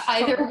 Yeah.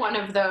 Either one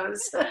of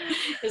those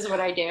is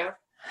what I do.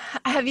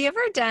 Have you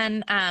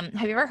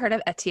ever heard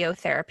of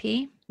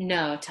etiotherapy?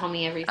 No, tell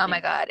me everything. Oh my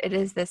God. It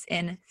is this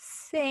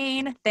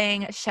insane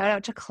thing. Shout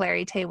out to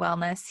Clarite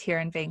Wellness here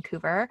in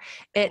Vancouver.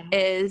 It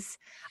is,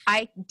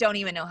 I don't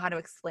even know how to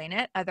explain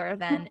it other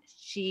than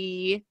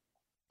she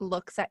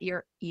looks at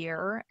your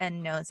ear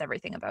and knows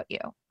everything about you.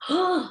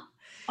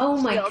 Oh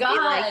my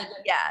God.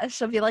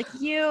 She'll be like,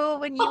 you,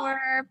 when you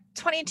were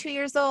 22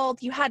 years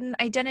old, you had an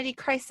identity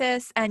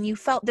crisis and you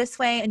felt this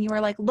way and you were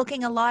like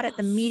looking a lot at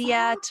the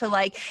media to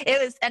like, it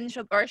was, and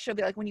she'll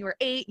be like, when you were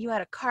 8, you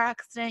had a car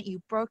accident,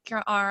 you broke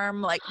your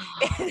arm. Like,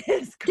 it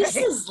is great. This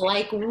is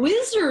like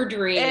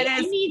wizardry. It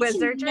is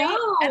wizardry.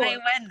 And I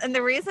went, and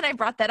the reason I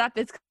brought that up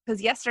is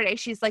because yesterday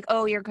she's like,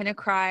 oh, you're going to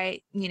cry.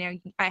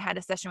 I had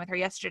a session with her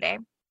yesterday.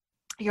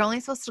 You're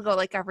only supposed to go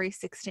like every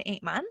 6 to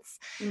 8 months.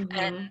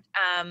 And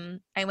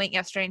I went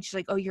yesterday and she's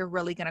like, oh, you're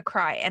really going to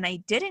cry. And I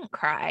didn't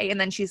cry. And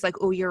then she's like,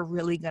 oh, you're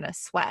really going to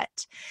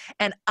sweat.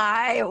 And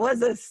I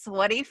was a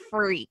sweaty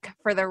freak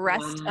for the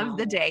rest of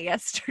the day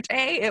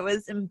yesterday. It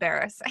was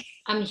embarrassing.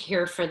 I'm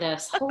here for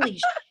this. Holy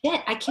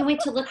shit. I can't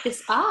wait to look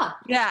this up.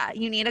 Yeah.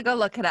 You need to go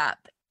look it up.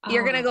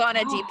 You're going to go on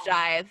a deep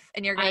dive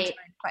and you're going to,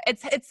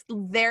 it's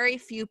very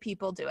few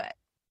people do it.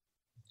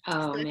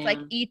 Oh, so it's man. like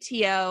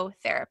ETO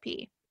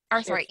therapy.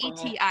 Or sorry,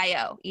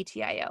 ETIO.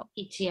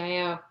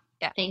 ETIO.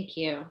 Yeah. Thank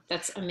you.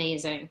 That's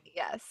amazing.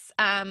 Yes.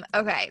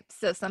 Okay.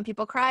 So some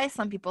people cry,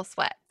 some people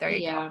sweat. There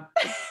you Yeah,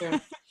 that's true.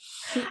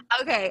 go.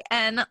 Okay.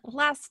 And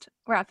last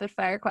rapid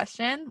fire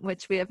question,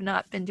 which we have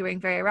not been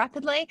doing very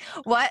rapidly.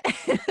 What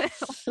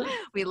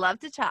we love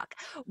to talk.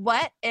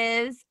 What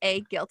is a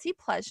guilty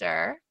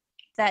pleasure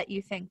that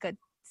you think good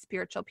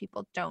spiritual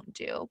people don't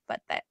do,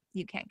 but that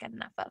you can't get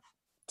enough of?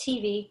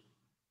 TV.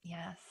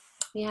 Yes.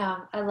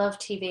 Yeah, I love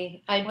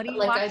TV. What are you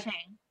watching?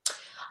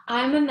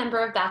 I'm a member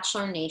of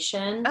Bachelor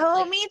Nation.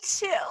 Oh, like, me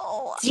too.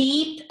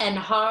 deep and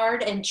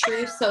hard and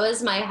true. So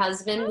is my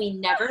husband. We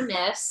never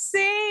miss.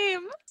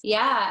 Same.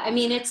 Yeah, I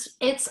mean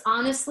it's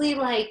honestly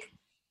like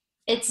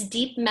it's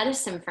deep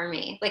medicine for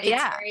me. Like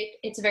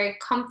it's very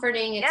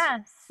comforting.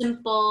 It's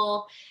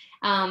simple.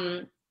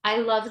 I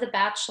love The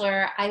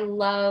Bachelor. I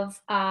love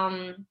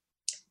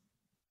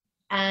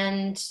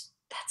and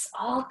that's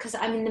all because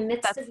I'm in the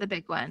midst of the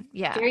big one.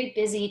 Yeah. Very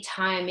busy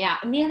time. Yeah.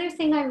 And the other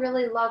thing I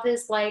really love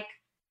is like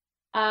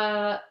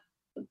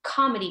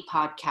comedy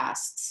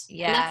podcasts.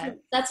 Yeah. And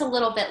that's a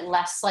little bit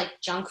less like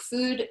junk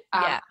food.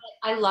 I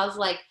love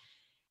like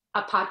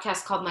a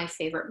podcast called My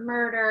Favorite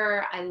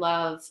Murder. I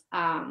love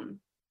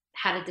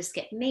How Did This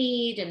Get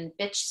Made and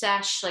Bitch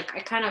Sesh. Like I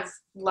kind of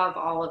love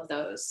all of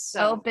those.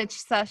 So Bitch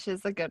Sesh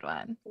is a good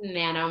one.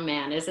 Man, oh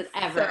man, is it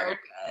ever.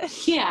 So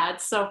good. Yeah,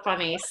 it's so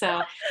funny.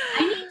 So I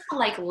need to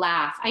like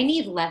laugh. I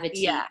need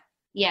levity.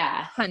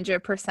 Yeah.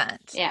 100%.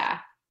 Yeah.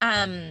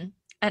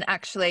 And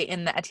actually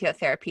in the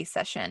etiotherapy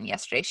session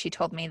yesterday, she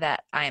told me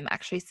that I'm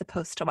actually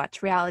supposed to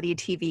watch reality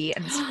TV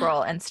and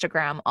scroll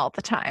Instagram all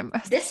the time.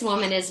 This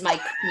woman is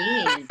my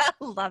queen.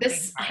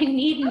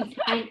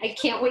 I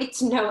can't wait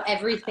to know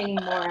everything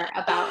more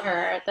about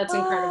her. That's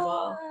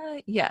incredible.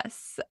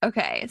 Yes.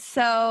 Okay.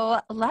 So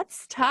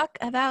let's talk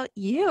about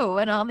you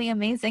and all the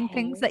amazing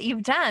things that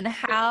you've done.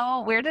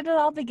 Where did it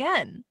all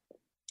begin?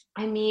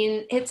 I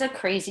mean, it's a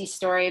crazy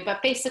story,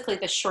 but basically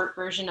the short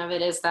version of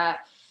it is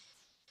that,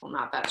 well,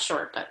 not that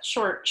short, but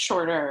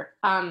shorter.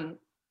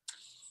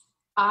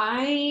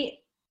 I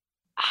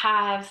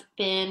have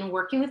been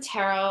working with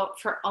tarot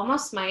for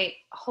almost my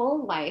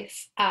whole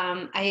life.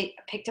 I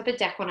picked up a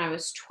deck when I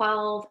was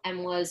 12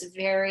 and was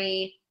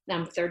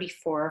I'm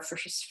 34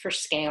 for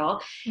scale.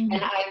 Mm-hmm.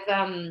 And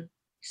I've,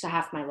 so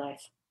half my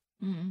life.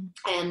 Mm-hmm.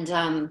 And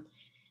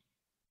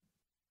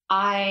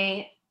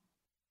I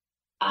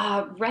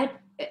read,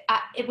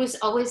 it was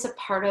always a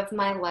part of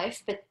my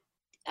life, but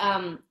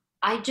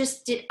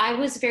I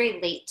was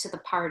very late to the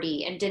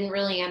party and didn't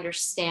really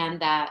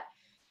understand that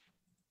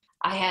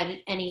I had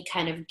any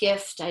kind of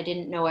gift. I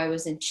didn't know I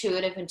was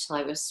intuitive until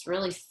I was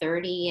really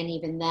 30. And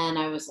even then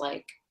I was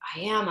like, I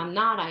am, I'm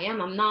not.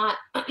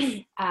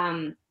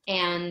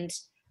 And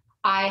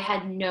I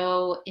had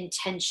no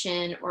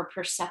intention or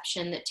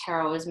perception that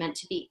tarot was meant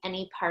to be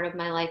any part of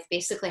my life.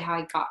 Basically how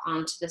I got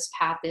onto this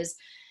path is,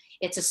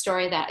 it's a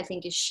story that I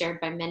think is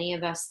shared by many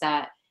of us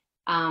that,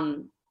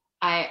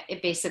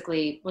 it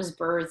basically was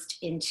birthed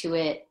into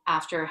it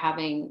after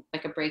having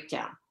like a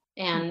breakdown.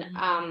 And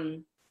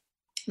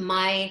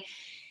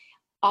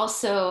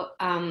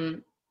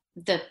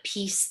the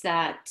piece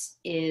that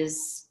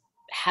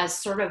has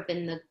sort of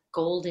been the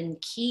golden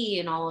key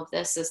in all of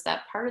this is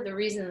that part of the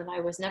reason that I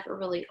was never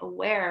really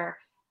aware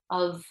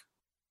of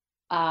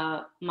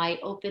my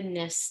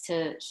openness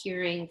to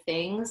hearing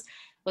things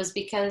was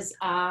because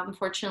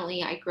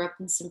unfortunately I grew up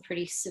in some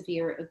pretty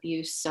severe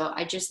abuse. So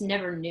I just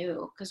never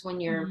knew, because when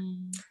you're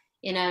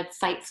in a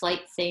fight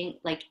flight thing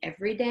like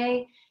every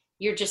day,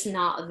 you're just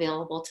not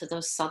available to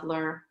those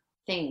subtler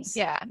things.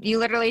 Yeah. You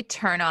literally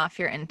turn off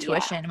your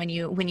intuition when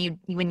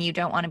you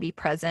don't want to be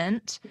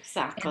present.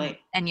 Exactly.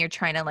 And you're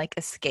trying to like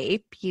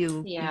escape,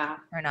 you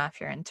turn off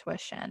your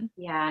intuition.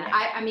 Yeah. And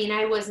I mean,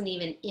 I wasn't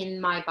even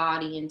in my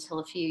body until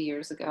a few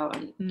years ago.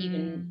 And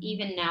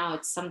even now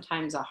it's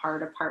sometimes a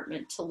hard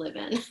apartment to live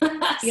in. So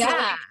like,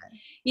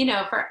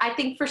 I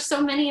think for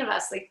so many of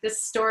us, like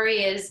this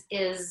story is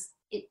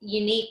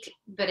unique,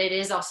 but it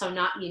is also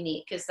not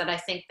unique, is that I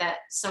think that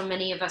so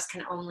many of us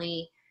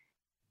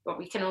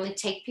we can only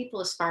take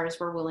people as far as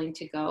we're willing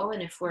to go.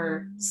 And if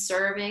we're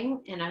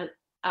serving in a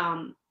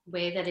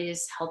way that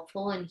is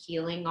helpful and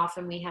healing,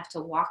 often we have to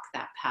walk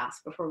that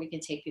path before we can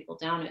take people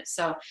down it.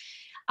 So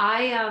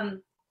how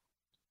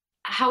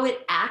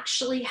it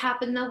actually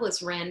happened though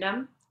was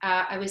random.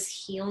 I was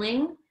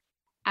healing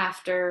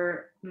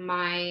after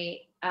my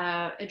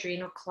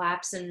adrenal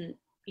collapse and,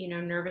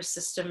 nervous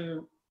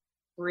system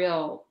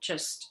real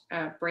just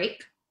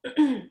break.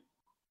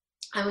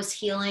 I was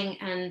healing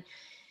and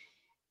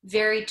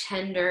very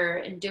tender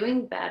and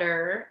doing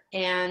better.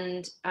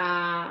 And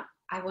I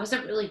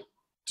wasn't really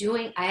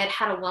I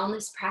had a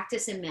wellness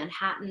practice in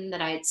Manhattan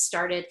that I had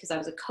started because I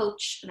was a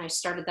coach, and I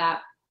started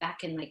that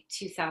back in like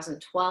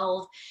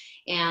 2012,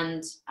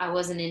 and I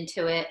wasn't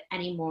into it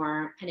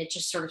anymore. And it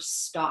just sort of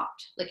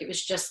stopped. Like it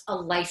was just a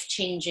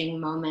life-changing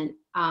moment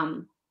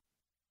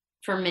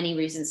for many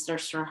reasons that are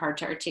sort of hard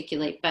to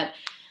articulate. But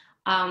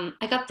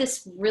I got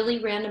this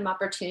really random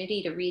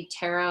opportunity to read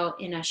tarot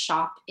in a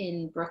shop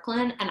in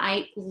Brooklyn. And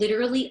I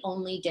literally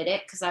only did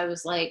it because I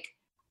was like,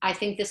 I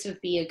think this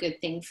would be a good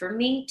thing for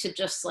me to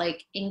just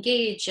like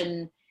engage,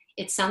 and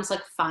it sounds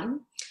like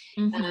fun.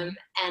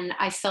 And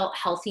I felt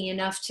healthy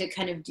enough to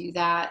kind of do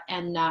that.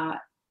 And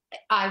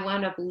I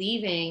wound up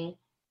leaving,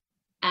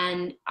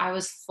 and I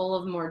was full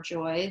of more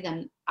joy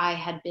than I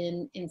had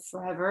been in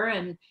forever.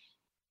 And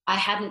I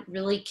hadn't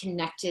really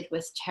connected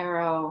with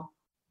tarot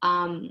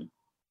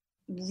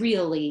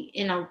really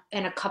in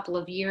a couple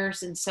of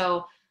years. And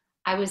so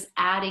I was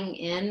adding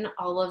in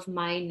all of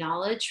my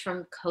knowledge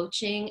from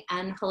coaching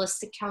and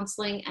holistic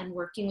counseling and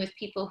working with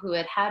people who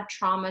had had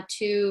trauma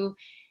too.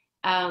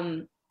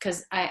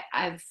 Because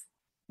I've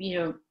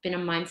been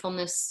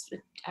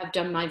I've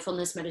done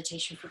mindfulness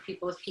meditation for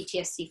people with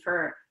PTSD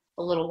for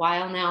a little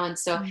while now. And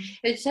so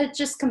it had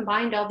just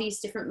combined all these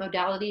different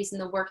modalities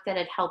and the work that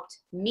had helped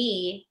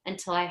me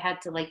until I had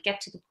to like get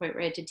to the point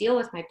where I had to deal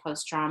with my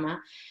post-trauma.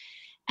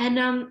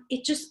 And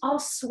it just all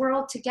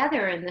swirled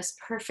together in this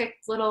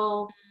perfect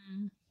little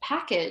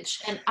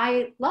package. And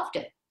I loved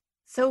it.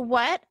 So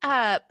what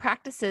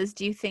practices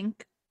do you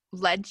think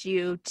led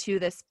you to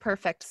this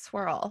perfect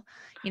swirl?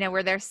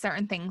 Were there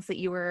certain things that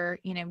you were,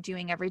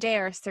 doing every day,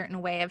 or a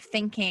certain way of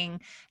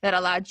thinking that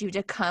allowed you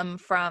to come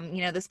from,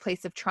 this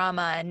place of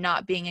trauma and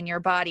not being in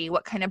your body?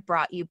 What kind of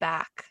brought you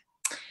back?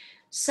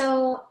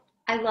 So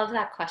I love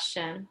that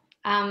question.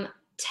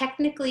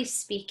 Technically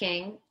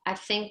speaking, I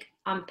think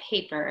on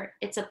paper,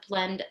 it's a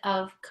blend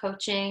of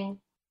coaching.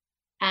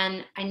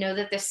 And I know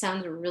that this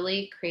sounds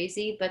really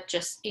crazy, but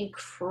just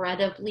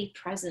incredibly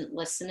present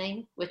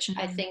listening, which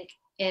I think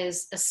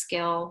is a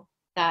skill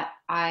that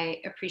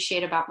I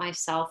appreciate about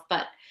myself.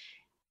 But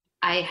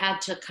I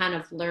had to kind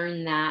of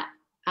learn that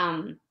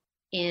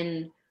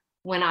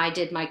when I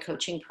did my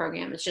coaching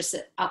program. It's just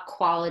a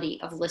quality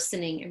of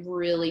listening and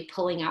really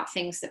pulling out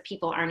things that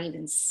people aren't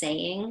even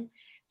saying,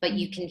 but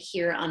you can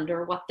hear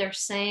under what they're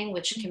saying,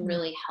 which can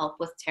really help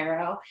with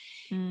tarot.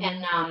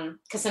 And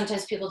because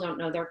sometimes people don't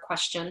know their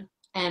question.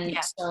 And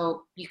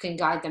so you can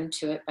guide them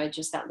to it by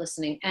just that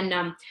listening. And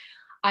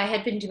I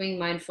had been doing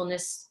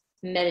mindfulness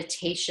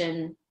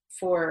meditation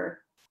for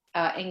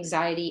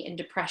anxiety and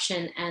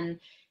depression. And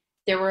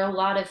there were a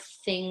lot of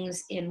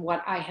things in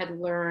what I had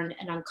learned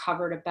and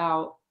uncovered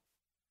about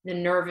the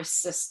nervous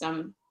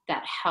system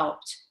that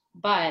helped.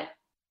 But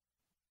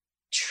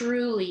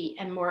truly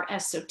and more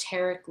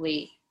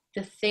esoterically,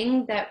 the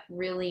thing that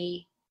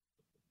really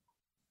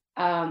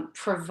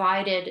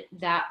provided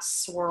that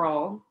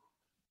swirl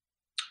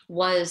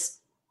was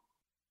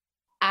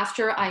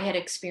after I had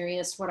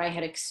experienced what I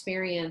had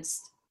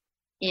experienced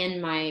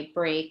in my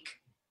break,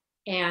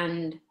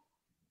 and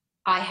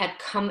I had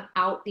come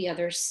out the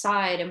other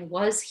side and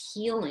was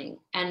healing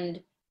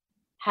and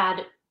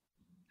had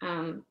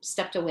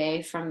stepped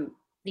away from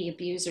the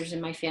abusers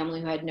in my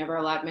family who had never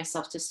allowed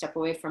myself to step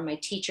away from. My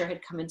teacher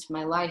had come into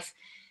my life,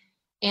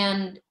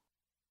 and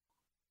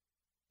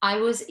I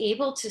was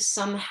able to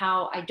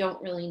somehow, I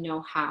don't really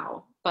know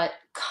how, but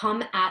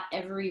come at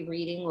every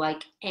reading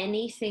like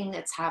anything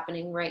that's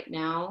happening right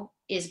now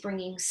is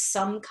bringing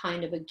some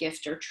kind of a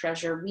gift or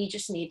treasure. We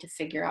just need to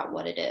figure out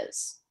what it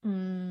is.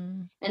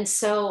 And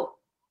so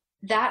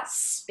that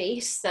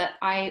space that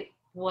I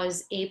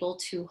was able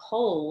to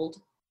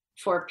hold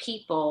for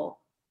people,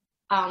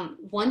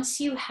 once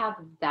you have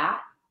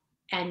that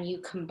and you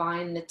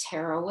combine the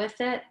tarot with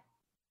it,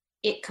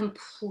 it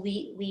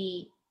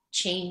completely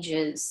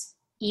changes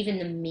even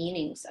the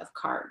meanings of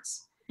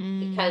cards,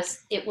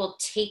 because it will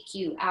take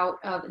you out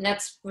of, and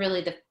that's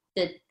really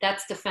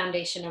that's the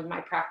foundation of my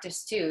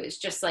practice too. It's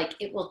just like,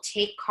 it will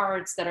take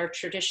cards that are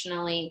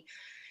traditionally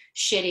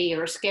shitty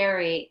or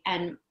scary,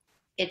 and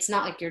it's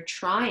not like you're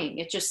trying.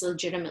 It just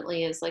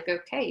legitimately is like,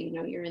 okay,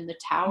 you're in the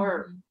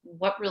tower.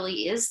 What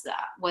really is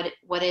that? What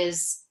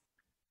is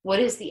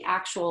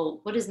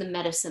the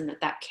medicine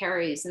that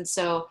carries? And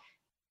so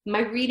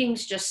my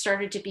readings just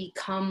started to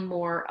become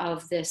more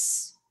of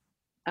this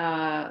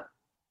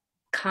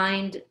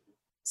kind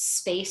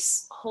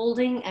space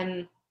holding,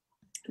 and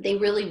they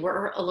really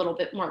were a little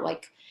bit more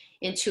like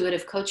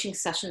intuitive coaching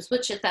sessions,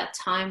 which at that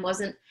time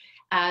wasn't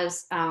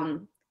as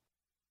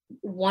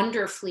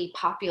wonderfully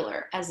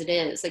popular as it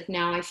is. Like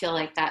now I feel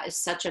like that is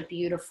such a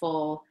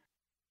beautiful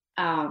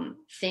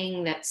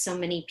thing that so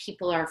many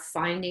people are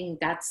finding.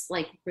 That's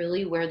like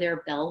really where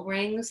their bell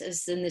rings,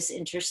 is in this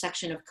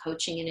intersection of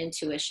coaching and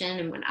intuition.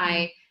 And when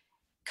I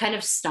kind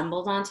of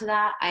stumbled onto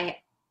that,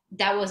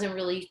 that wasn't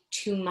really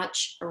too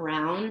much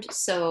around.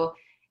 So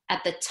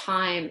at the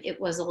time it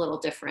was a little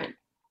different,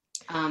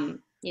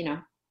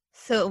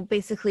 So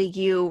basically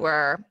you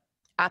were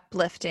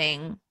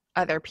uplifting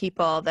other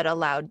people that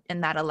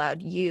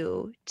allowed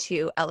you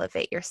to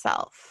elevate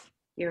yourself.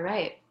 You're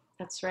right.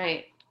 That's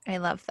right. I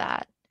love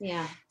that.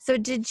 Yeah. So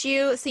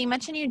you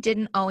mentioned you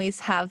didn't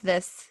always have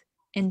this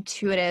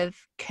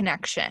intuitive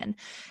connection.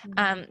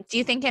 Do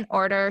you think in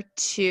order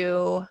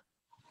to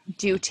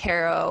do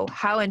tarot,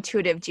 how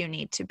intuitive do you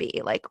need to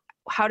be? Like,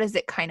 how does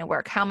it kind of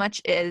work? How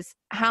much is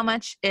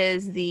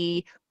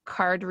the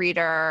card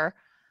reader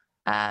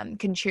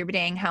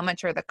contributing? How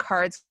much are the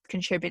cards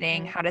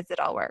contributing? How does it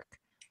all work?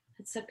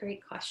 That's a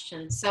great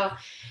question. So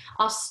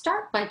I'll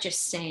start by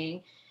just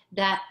saying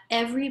that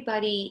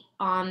everybody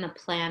on the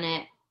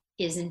planet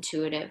is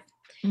intuitive.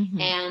 Mm-hmm.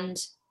 And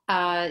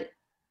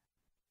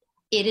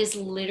it is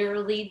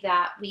literally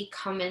that we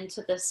come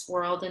into this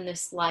world and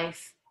this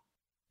life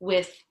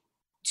with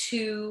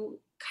two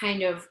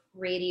kind of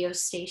radio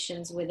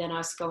stations within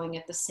us going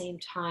at the same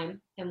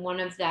time. And one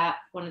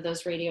of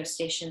those radio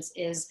stations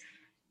is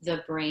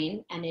the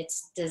brain, and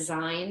it's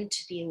designed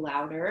to be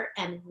louder,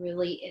 and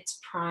really its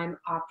prime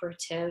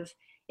operative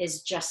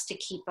is just to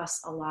keep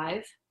us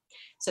alive.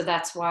 So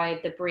that's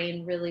why the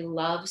brain really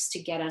loves to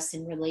get us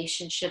in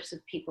relationships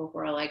with people who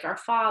are like our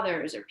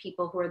fathers, or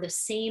people who are the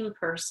same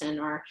person,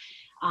 or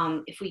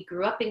if we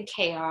grew up in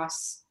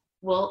chaos,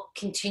 we'll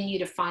continue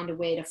to find a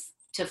way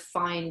to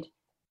find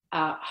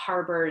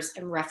harbors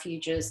and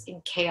refuges in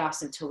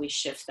chaos until we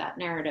shift that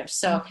narrative.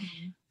 So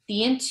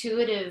the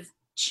intuitive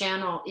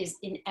channel is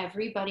in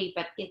everybody,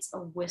 but it's a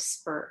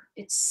whisper.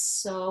 It's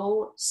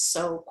so,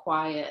 so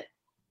quiet.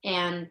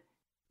 And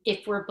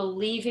if we're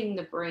believing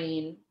the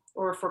brain,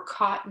 or if we're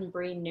caught in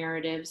brain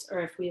narratives, or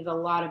if we have a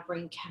lot of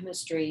brain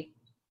chemistry,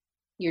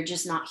 you're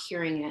just not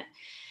hearing it.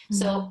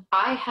 So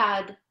I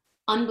had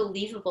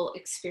unbelievable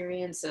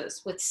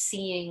experiences with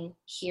seeing,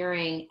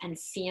 hearing, and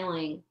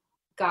feeling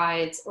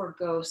guides or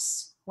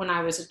ghosts when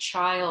I was a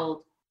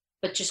child,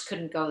 but just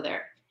couldn't go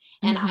there.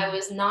 And I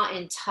was not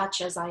in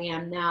touch as I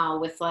am now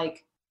with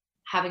like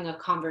having a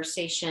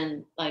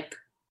conversation like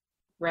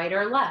right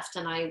or left,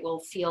 and I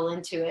will feel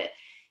into it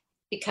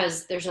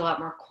because there's a lot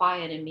more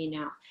quiet in me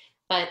now.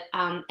 But,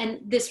 and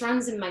this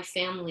runs in my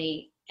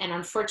family, and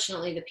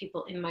unfortunately the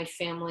people in my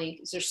family,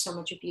 because there's so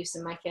much abuse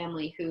in my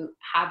family, who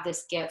have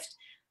this gift,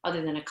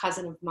 other than a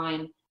cousin of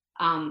mine,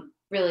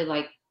 really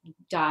like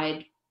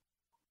died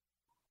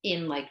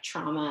in like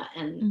trauma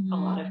and a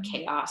lot of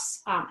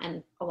chaos,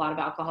 and a lot of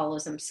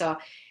alcoholism. So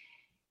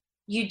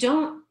you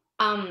don't,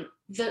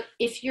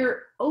 if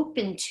you're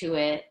open to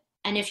it,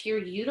 and if you're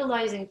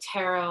utilizing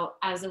tarot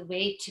as a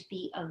way to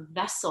be a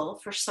vessel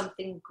for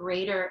something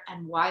greater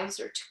and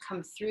wiser to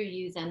come through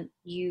you than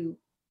you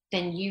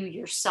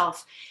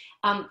yourself,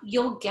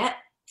 you'll get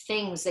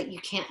things that you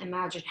can't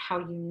imagine how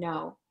you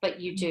know,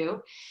 but you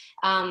do.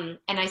 And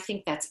I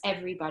think that's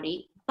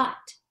everybody. But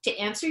to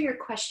answer your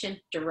question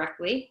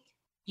directly,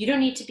 you don't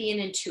need to be an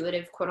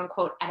intuitive, quote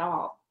unquote, at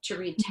all to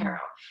read tarot.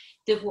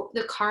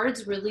 The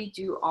cards really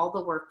do all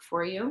the work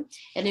for you.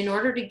 And in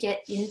order to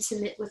get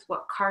intimate with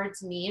what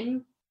cards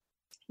mean,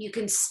 you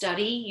can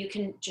study, you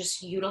can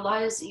just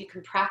utilize, you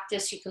can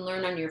practice, you can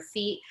learn on your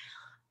feet,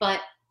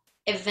 but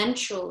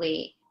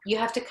eventually you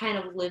have to kind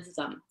of live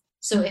them.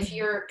 So if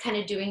you're kind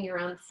of doing your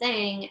own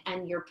thing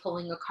and you're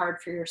pulling a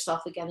card for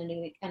yourself again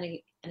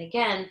and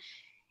again,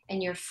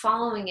 and you're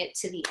following it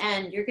to the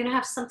end, you're going to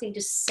have something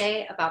to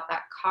say about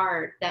that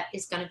card that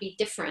is going to be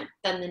different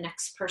than the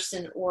next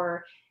person,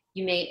 or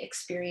you may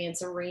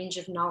experience a range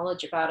of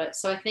knowledge about it.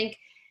 So I think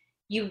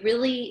you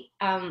really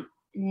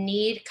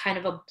need kind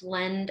of a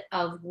blend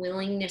of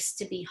willingness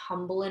to be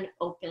humble and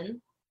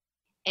open,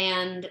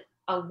 and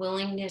a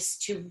willingness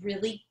to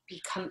really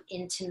become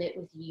intimate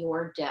with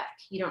your deck.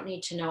 You don't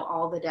need to know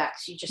all the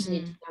decks. You just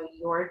need to know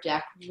your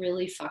deck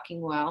really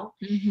fucking well.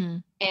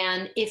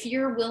 And if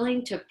you're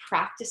willing to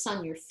practice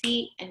on your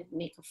feet and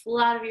make a fool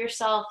out of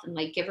yourself and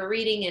like give a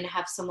reading and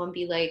have someone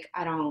be like,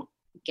 I don't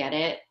get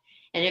it.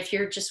 And if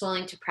you're just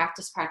willing to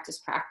practice, and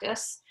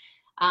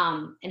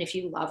if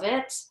you love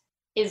it,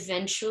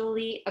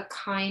 eventually a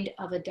kind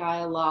of a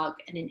dialogue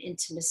and an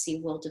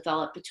intimacy will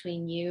develop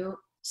between you,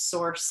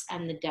 source,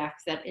 and the deck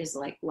that is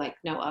like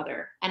no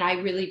other. And I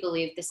really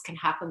believe this can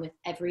happen with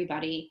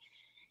everybody.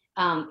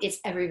 It's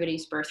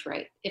everybody's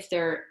birthright. If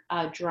they're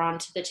drawn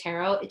to the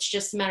tarot, it's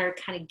just a matter of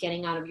kind of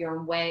getting out of your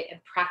own way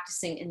and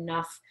practicing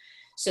enough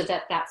so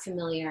that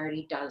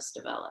familiarity does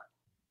develop.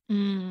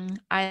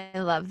 I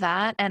love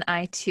that. And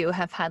I too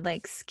have had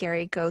like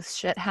scary ghost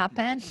shit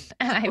happen.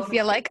 And I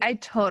feel like I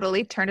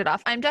totally turned it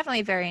off. I'm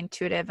definitely very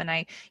intuitive, and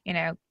I,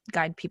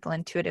 guide people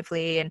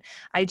intuitively. And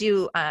I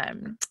do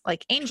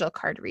like angel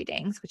card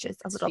readings, which is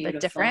a little bit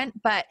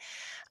different. But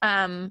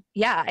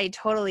yeah, I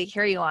totally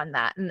hear you on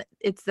that. And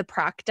it's the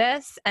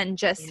practice and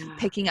just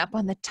picking up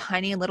on the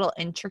tiny little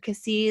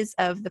intricacies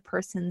of the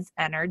person's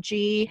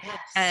energy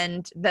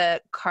and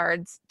the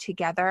cards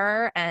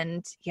together.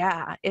 And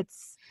yeah,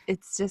 it's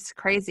just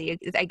crazy.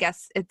 I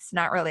guess it's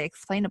not really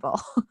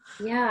explainable.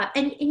 Yeah.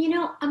 And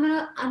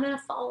I'm going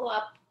to follow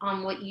up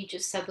on what you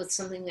just said with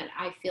something that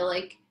I feel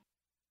like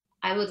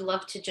I would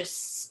love to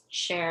just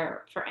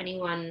share for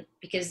anyone,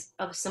 because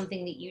of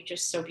something that you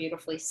just so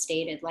beautifully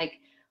stated. Like,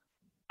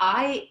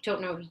 I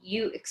don't know if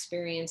you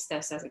experienced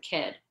this as a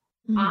kid.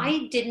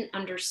 I didn't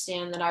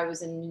understand that I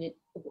was an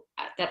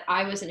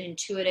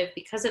intuitive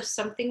because of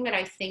something that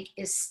I think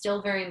is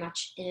still very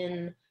much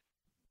in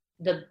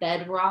the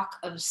bedrock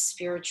of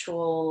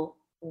spiritual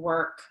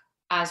work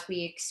as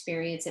we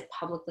experience it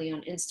publicly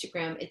on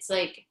Instagram. It's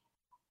like,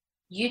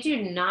 you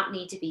do not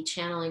need to be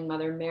channeling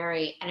Mother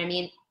Mary. And I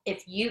mean,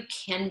 if you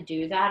can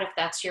do that, if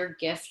that's your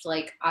gift,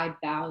 like, I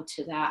bow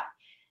to that.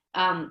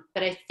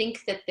 But I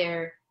think that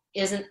there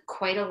isn't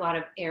quite a lot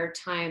of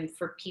airtime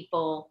for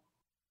people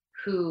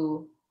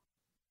who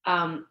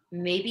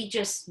maybe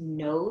just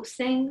know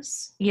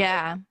things.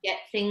 Yeah. Get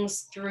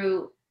things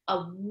through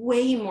a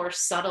way more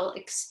subtle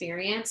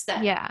experience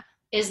that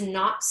is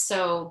not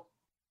so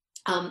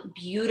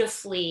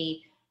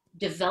beautifully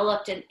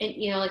developed. And,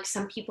 you know, like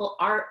some people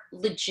are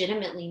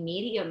legitimately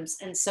mediums,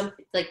 and some,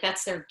 like,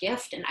 that's their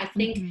gift. And I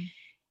think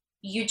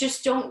you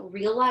just don't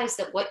realize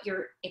that what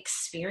you're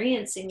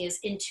experiencing is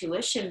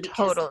intuition,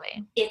 because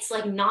it's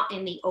like not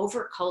in the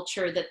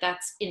overculture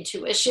that's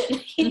intuition.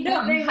 You know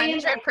what I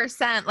mean?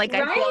 100%. Like,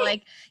 I feel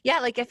like,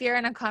 like if you're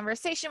in a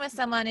conversation with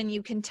someone and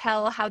you can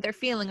tell how they're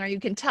feeling, or you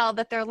can tell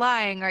that they're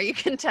lying, or you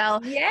can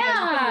tell, you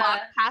can walk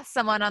past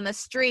someone on the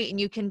street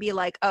and you can be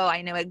like, oh,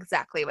 I know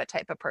exactly what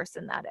type of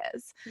person that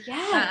is.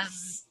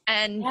 Yes.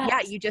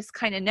 You just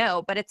kind of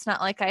know, but it's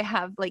not like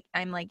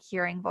I'm like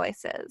hearing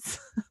voices.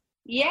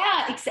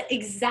 Yeah,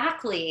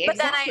 exactly. But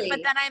then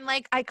I'm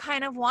like, I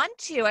kind of want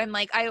to. I'm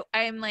like,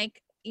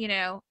 you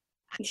know,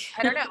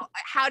 I don't know.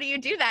 How do you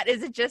do that?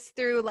 Is it just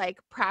through like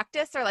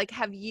practice, or like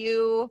have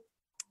you,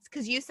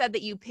 because you said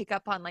that you pick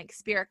up on like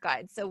spirit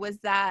guides. So was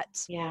that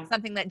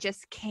something that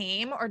just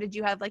came, or did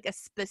you have like a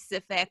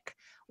specific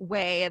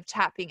way of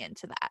tapping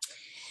into that?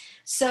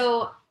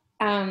 So,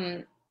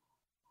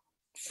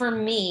 for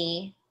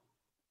me,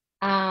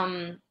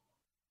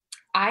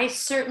 I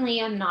certainly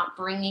am not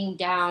bringing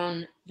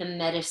down the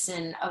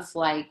medicine of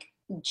like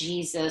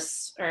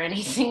Jesus or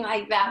anything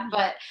like that,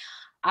 but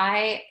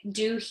I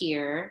do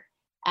hear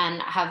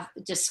and have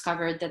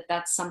discovered that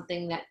that's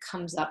something that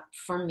comes up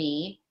for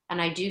me.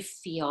 And I do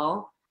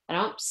feel, I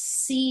don't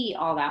see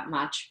all that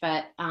much,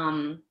 but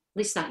at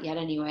least not yet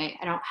anyway.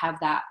 I don't have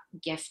that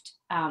gift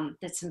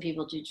that some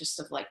people do, just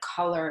of like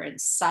color and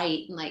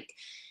sight and like,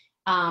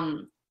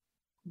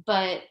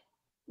 but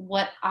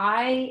what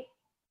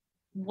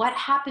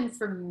happened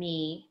for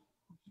me,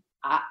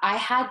 I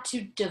had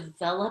to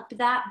develop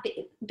that.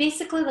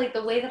 Basically, like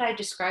the way that I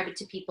describe it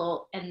to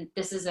people, and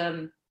this is,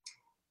 I'm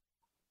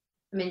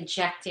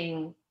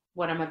injecting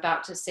what I'm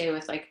about to say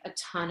with like a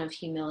ton of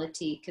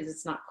humility, because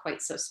it's not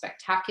quite so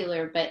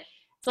spectacular, but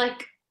it's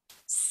like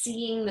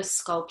seeing the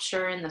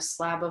sculpture in the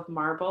slab of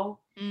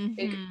marble.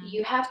 Like,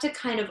 you have to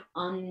kind of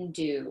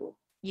undo.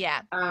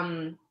 Yeah.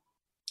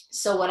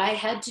 So what I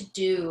had to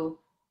do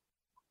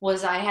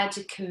was I had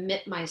to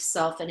commit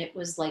myself, and it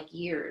was like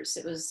years.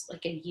 It was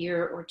like a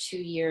year or 2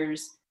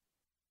 years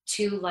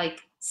to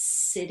like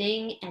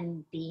sitting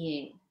and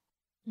being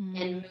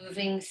and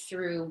moving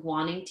through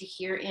wanting to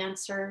hear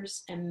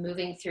answers and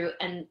moving through.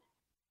 And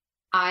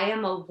I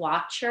am a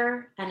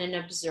watcher and an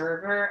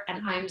observer,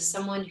 and I'm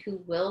someone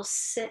who will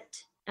sit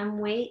and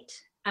wait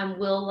and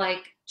will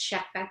like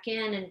check back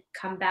in and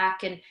come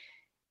back. And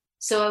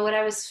so what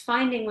I was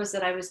finding was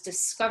that I was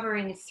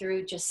discovering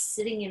through just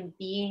sitting and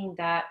being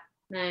that,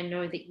 and I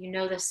know that you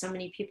know this, so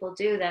many people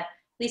do, that at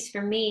least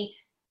for me,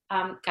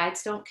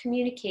 guides don't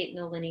communicate in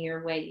a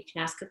linear way. You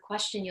can ask a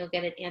question, you'll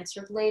get it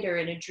answered later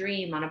in a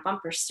dream, on a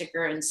bumper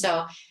sticker. And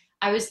so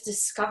I was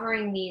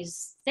discovering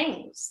these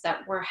things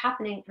that were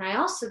happening. And I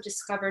also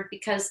discovered,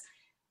 because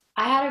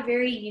I had a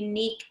very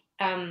unique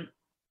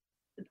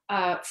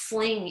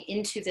fling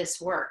into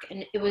this work,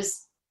 and it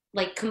was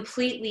like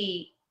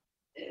completely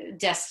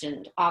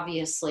destined,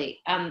 obviously.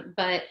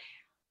 But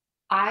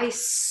I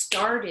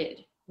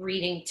started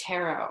reading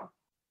tarot,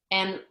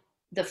 and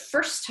the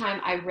first time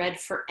I read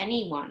for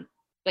anyone,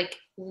 like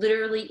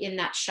literally in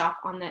that shop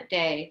on that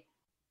day,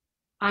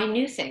 I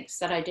knew things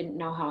that I didn't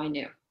know how I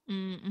knew.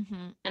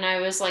 And I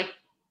was like,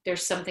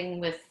 there's something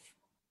with,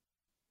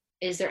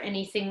 is there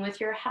anything with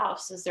your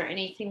house? Is there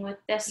anything with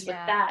this, with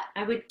that?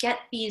 I would get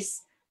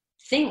these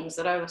things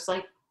that I was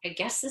like, I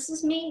guess this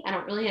is me. I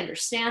don't really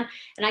understand.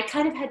 And I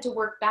kind of had to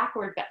work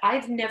backward, but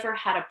I've never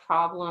had a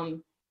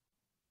problem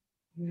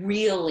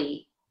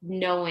really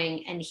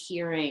knowing and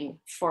hearing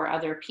for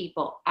other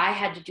people. I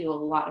had to do a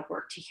lot of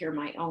work to hear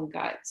my own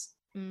guides.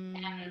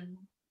 And I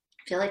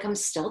feel like I'm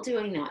still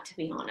doing that, to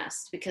be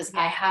honest, because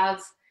I have,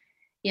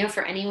 you know,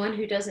 for anyone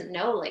who doesn't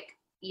know, like,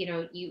 you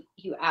know,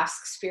 you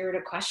ask spirit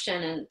a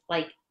question, and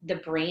like the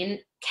brain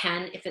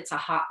can, if it's a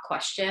hot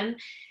question,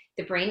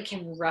 the brain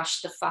can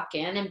rush the fuck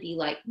in and be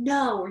like,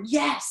 no, or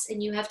yes.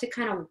 And you have to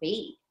kind of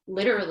wait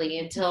literally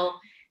until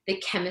the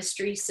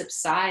chemistry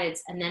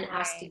subsides, and then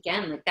ask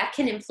again. Like that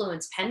can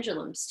influence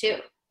pendulums too.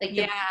 Like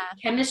the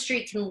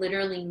chemistry can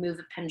literally move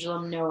a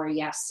pendulum, no or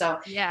yes. So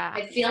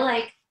I feel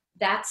like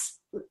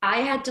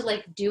I had to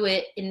like do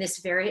it in this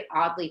very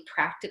oddly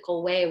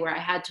practical way, where I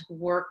had to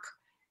work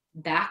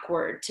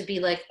backward to be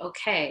like,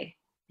 okay,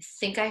 I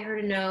think I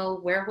heard a no.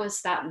 Where was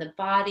that in the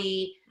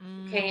body?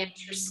 Okay,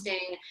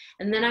 interesting.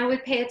 And then I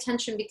would pay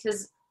attention,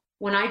 because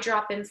when I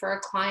drop in for a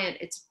client,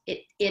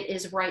 it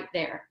is right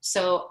there.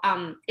 So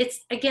it's,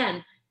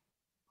 again,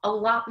 a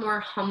lot more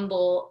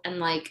humble and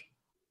like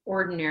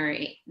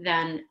ordinary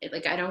than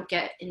like, I don't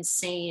get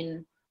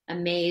insane,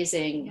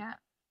 amazing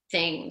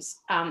things.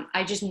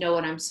 I just know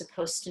what I'm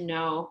supposed to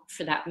know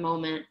for that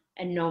moment,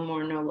 and no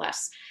more, no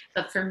less.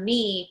 But for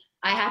me,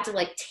 I had to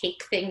like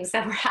take things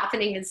that were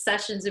happening in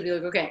sessions and be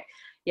like, okay,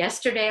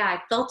 yesterday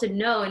I felt a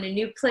no in a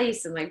new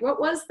place, and like, what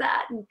was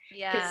that? And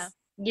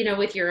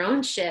with your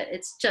own shit,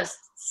 it's just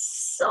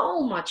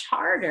so much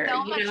harder.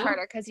 So much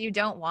harder because you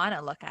don't want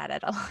to look at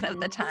it a lot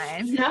of the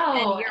time.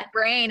 No. And your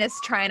brain is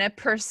trying to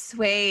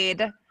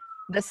persuade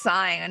the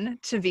sign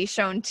to be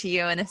shown to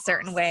you in a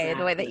certain way,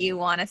 the way that you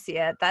want to see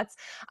it.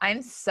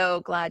 I'm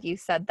so glad you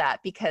said that,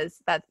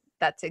 because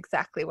that's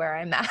exactly where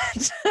I'm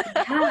at. Yeah,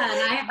 and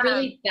I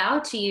really bow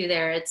to you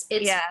there.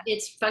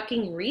 It's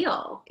fucking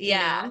real.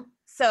 Yeah.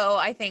 So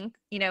I think,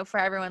 for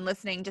everyone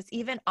listening, just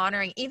even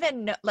honoring,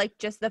 like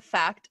just the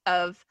fact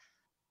of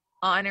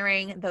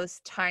honoring those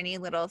tiny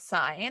little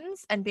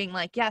signs and being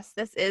like, yes,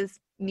 this is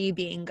me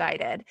being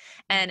guided.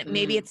 And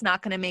maybe it's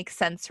not going to make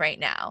sense right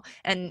now.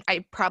 And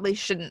I probably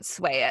shouldn't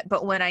sway it.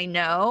 But when I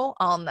know,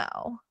 I'll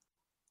know.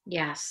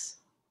 Yes.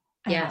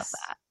 I love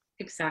that.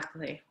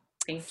 Exactly.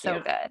 Thank you.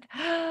 So good.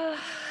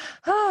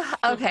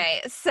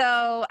 Okay.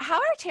 So how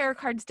are tarot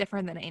cards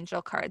different than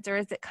angel cards? Or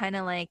is it kind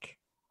of like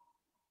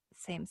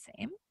same?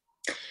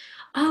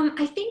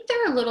 I think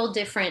they're a little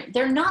different.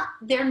 They're not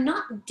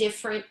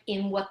different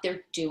in what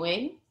they're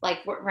doing.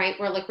 Like,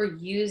 we're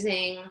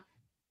using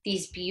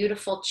these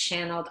beautiful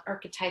channeled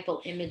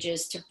archetypal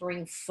images to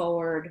bring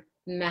forward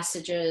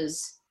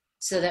messages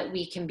so that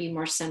we can be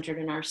more centered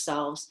in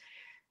ourselves.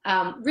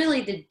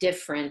 Really the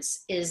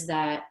difference is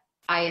that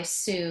I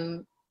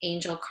assume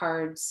angel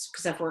cards,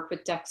 because I've worked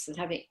with decks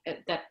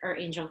that are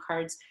angel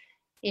cards.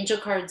 Angel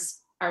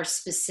cards are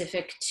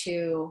specific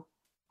to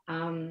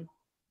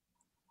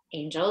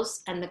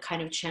angels and the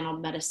kind of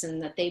channeled medicine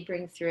that they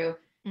bring through.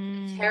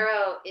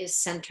 Tarot is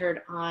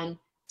centered on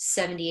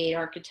 78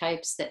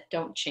 archetypes that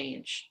don't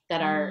change,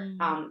 that are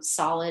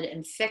solid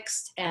and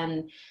fixed,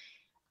 and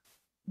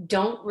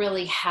don't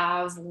really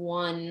have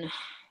one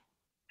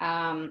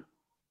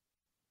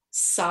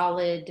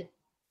solid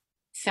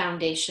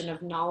foundation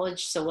of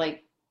knowledge. So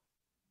like,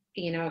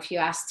 if you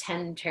ask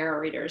 10 tarot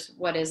readers,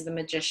 what is the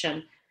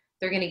magician?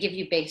 They're going to give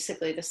you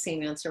basically the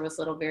same answer with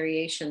little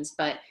variations,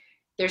 but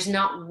there's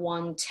not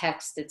one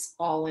text that's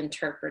all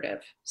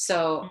interpretive.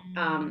 So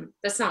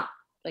that's not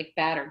like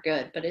bad or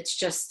good, but it's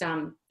just,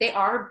 they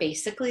are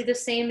basically the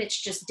same. It's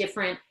just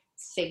different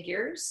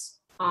figures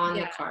on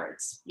the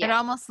cards. It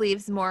almost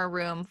leaves more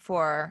room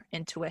for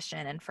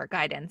intuition and for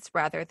guidance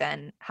rather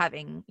than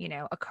having,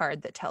 a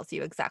card that tells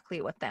you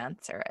exactly what the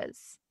answer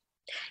is.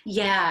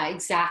 Yeah,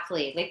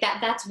 exactly. Like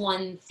that's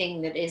one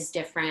thing that is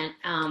different.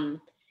 And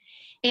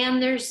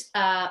there's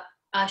a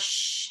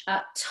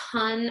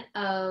ton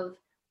of,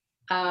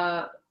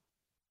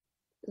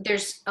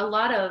 there's a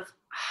lot of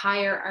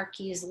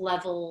hierarchies,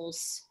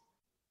 levels,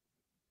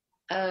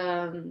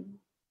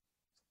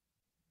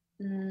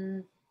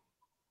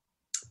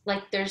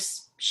 like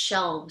there's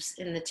shelves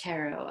in the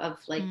tarot of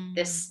like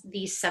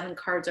these 7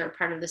 cards are a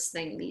part of this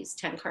thing, these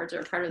 10 cards are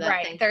a part of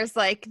that thing. There's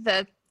like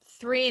the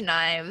 3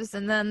 knives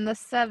and then the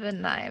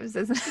 7 knives,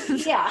 isn't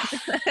it? Yeah.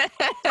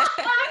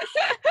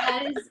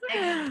 That is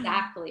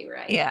exactly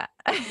right. Yeah.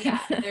 Yeah.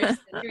 There's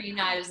the 3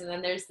 knives and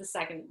then there's the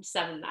 7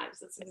 knives.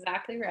 That's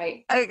exactly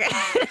right. Okay.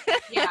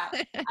 Yeah.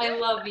 I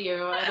love you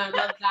and I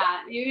love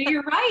that.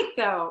 You're right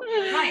though.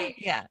 You're right.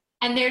 Yeah.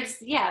 And there's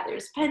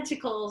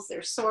pentacles,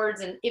 there's swords,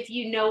 and if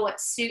you know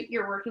what suit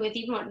you're working with,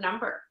 even what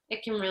number,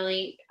 it can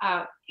really,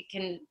 it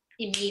can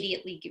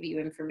immediately give you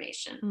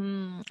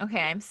information.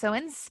 Okay, I'm so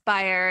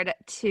inspired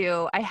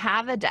I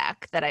have a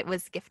deck that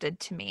was gifted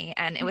to me,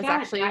 and it was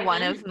actually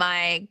one of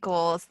my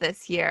goals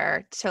this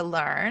year to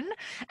learn.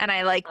 And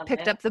I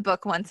picked up the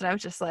book once, and I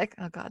was just like,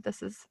 oh God,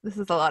 this is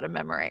a lot of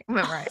memorizing.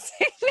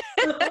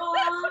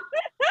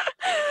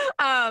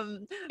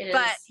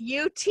 But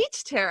you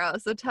teach tarot,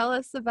 so tell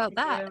us about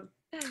that.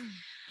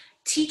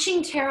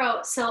 Teaching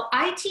tarot. So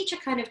I teach a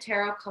kind of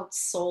tarot called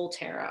soul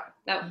tarot.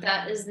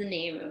 That is the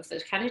name of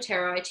the kind of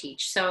tarot I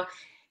teach. So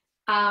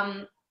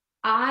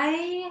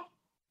I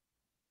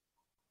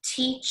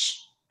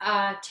teach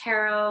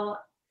tarot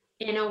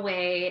in a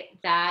way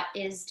that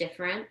is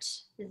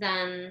different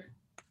than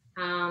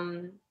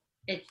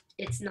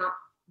it's not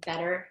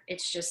better.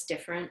 It's just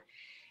different.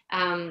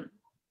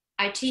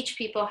 I teach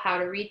people how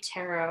to read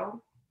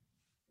tarot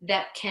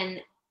that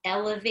can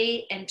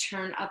elevate and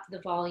turn up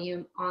the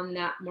volume on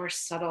that more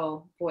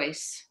subtle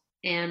voice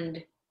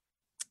and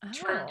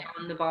turn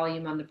down the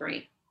volume on the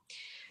brain.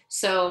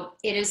 So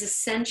it is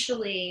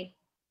essentially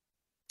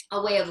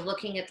a way of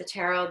looking at the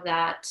tarot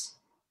that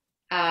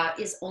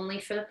is only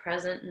for the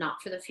present,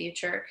 not for the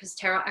future, because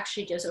tarot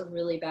actually does a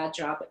really bad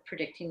job at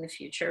predicting the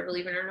future,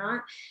 believe it or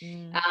not,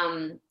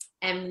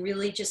 and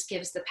really just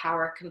gives the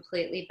power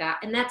completely back.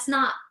 And that's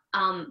not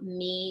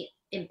me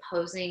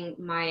imposing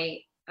my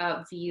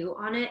view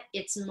on it.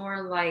 It's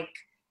more like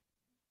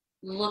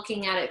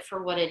looking at it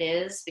for what it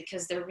is,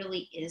 because there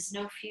really is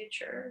no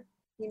future,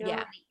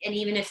 and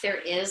even if there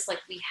is, like,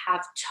 we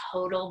have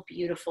total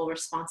beautiful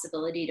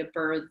responsibility to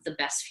birth the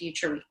best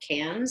future we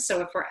can.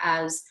 So if we're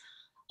as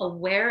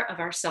aware of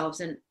ourselves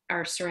and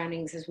our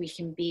surroundings as we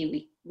can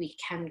be, we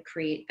can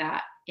create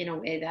that in a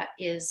way that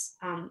is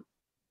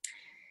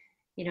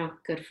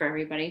good for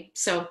everybody.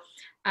 So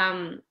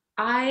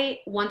I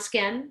once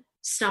again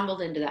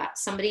stumbled into that.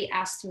 Somebody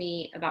asked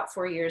me about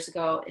 4 years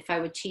ago if I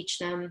would teach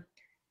them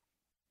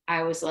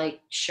I was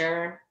like,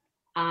 sure.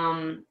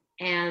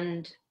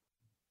 And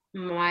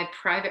my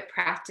private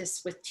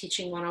practice with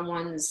teaching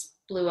one-on-ones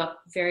blew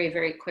up very,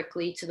 very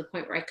quickly to the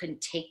point where I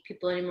couldn't take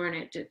people anymore, and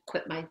I had to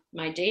quit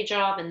my day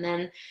job. And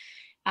then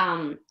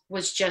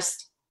was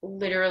just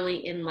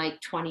literally in like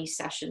 20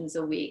 sessions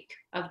a week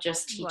of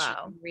just teaching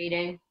and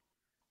reading.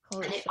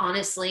 Holy and shit.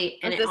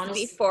 and Was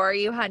this before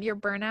you had your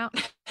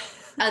burnout?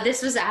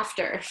 This was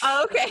after.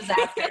 Oh, okay. This was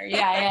after.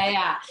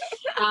 Yeah.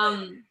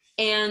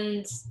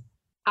 And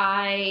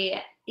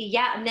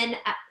and then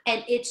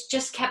and it's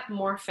just kept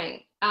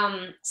morphing.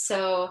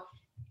 So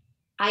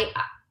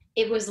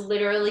it was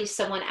literally,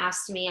 someone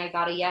asked me, I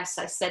got a yes,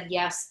 I said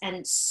yes,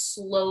 and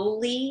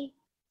slowly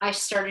I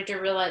started to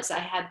realize I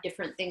had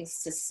different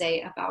things to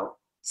say about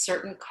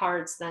certain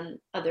cards than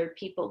other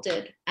people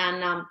did.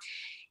 And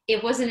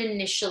it wasn't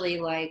initially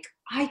like,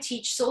 I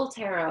teach soul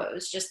tarot. It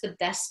was just the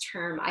best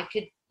term I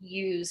could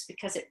use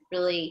because it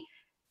really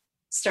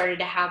started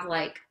to have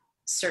like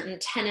certain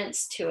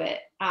tenets to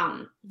it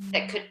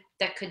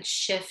that could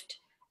shift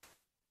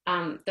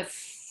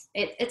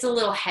it's a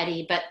little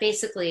heady, but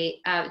basically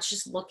it's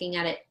just looking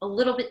at it a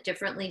little bit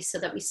differently so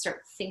that we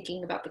start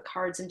thinking about the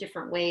cards in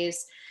different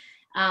ways,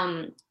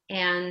 and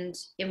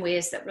in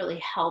ways that really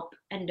help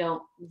and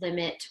don't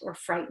limit or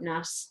frighten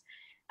us,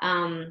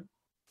 and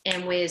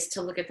ways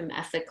to look at them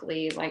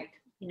ethically. Like,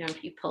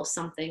 if you pull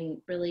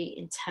something really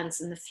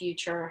intense in the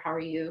future, how are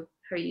you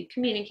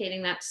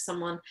communicating that to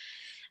someone?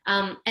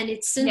 And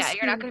it's since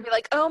you're not going to be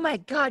like, oh my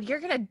God,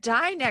 you're going to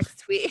die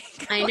next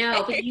week. I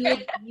know, but you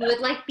would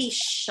like be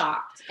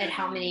shocked at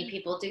how many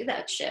people do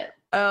that shit.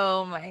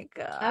 Oh my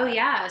God. Oh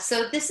yeah.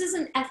 So this is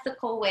an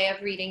ethical way of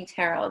reading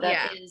tarot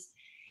that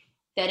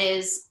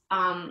is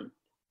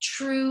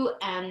true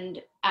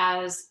and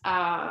as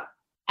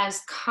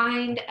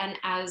kind and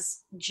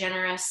as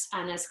generous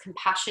and as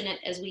compassionate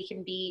as we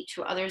can be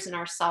to others and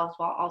ourselves,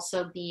 while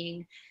also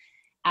being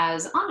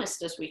as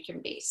honest as we can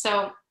be.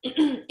 So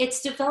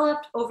it's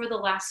developed over the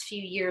last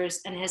few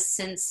years and has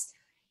since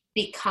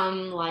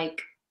become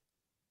like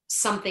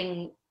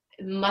something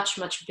much,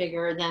 much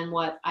bigger than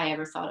what I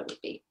ever thought it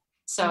would be.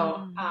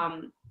 So,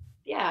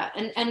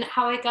 and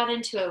how I got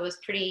into it was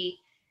pretty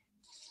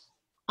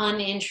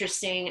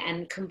uninteresting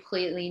and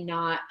completely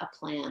not a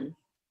plan.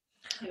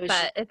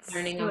 But it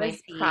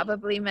was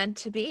probably meant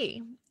to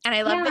be. And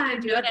I love that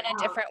you do it in a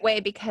different way,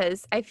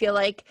 because I feel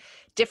like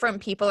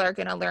different people are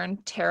going to learn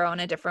tarot in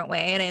a different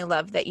way. And I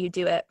love that you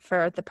do it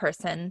for the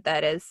person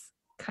that is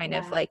kind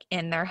of like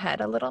in their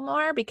head a little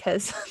more,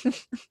 because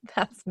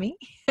that's me.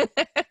 So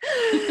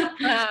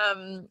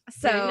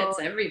that's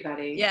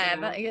everybody. Yeah,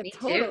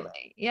 totally.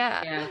 Too.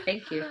 Yeah.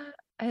 Thank you.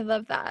 I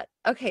love that.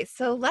 Okay.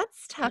 So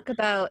let's talk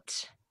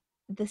about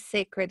the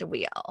sacred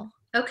wheel.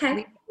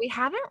 Okay. We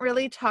haven't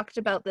really talked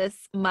about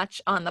this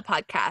much on the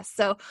podcast.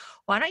 So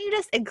why don't you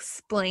just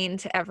explain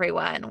to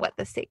everyone what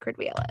the sacred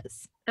wheel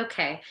is?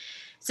 Okay.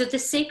 So the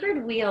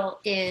sacred wheel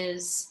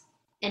is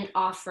an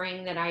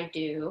offering that I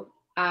do.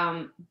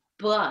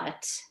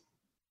 But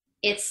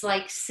it's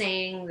like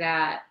saying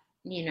that,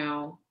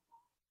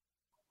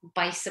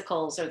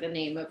 bicycles are the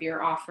name of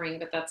your offering,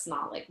 but that's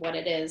not like what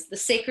it is. The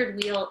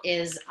sacred wheel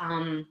is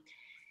a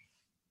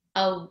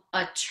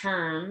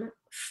term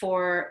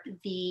for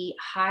the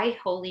high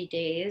holy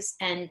days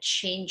and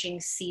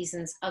changing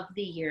seasons of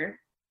the year.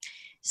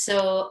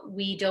 So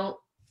we don't,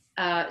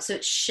 so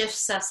it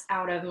shifts us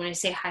out of, when I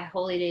say high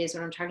holy days,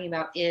 what I'm talking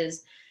about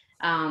is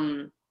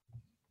June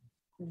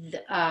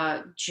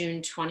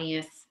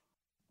 20th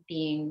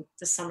being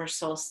the summer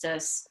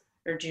solstice,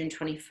 or June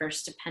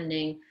 21st,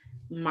 depending,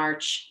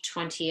 March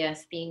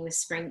 20th being the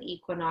spring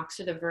equinox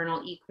or the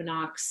vernal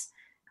equinox,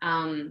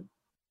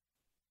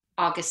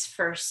 August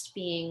 1st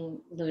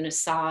being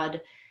Lughnasadh.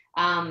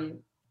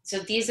 So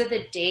these are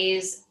the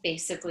days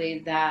basically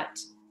that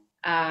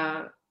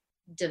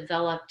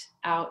developed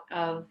out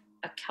of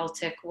a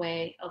Celtic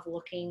way of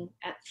looking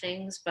at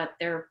things, but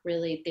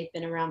they've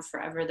been around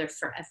forever. They're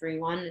for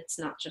everyone. It's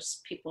not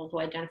just people who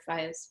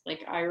identify as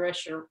like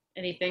Irish or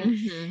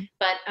anything,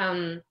 but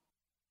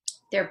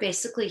they're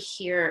basically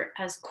here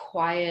as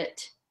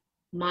quiet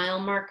mile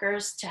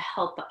markers to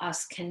help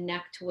us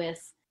connect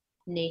with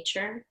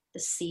nature, the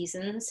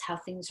seasons, how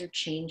things are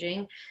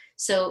changing.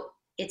 So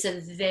it's a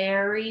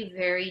very,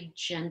 very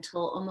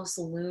gentle, almost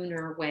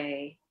lunar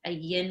way, a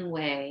yin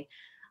way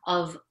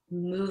of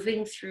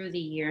moving through the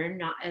year,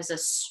 not as a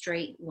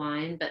straight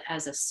line, but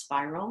as a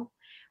spiral,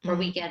 where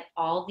we get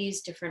all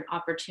these different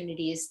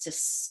opportunities to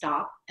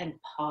stop and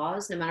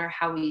pause, no matter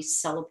how we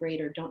celebrate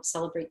or don't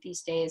celebrate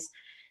these days,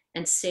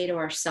 and say to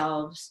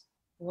ourselves,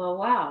 well,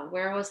 wow,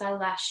 where was I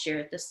last year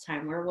at this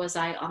time? Where was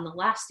I on the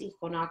last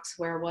equinox?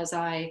 Where was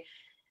I?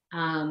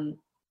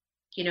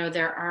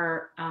 There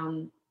are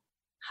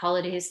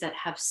holidays that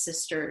have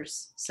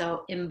sisters.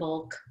 So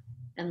Imbolc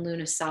and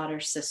Lughnasadh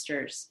are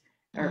sisters,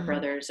 or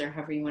brothers, or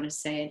however you want to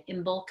say it.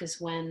 Imbolc is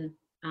when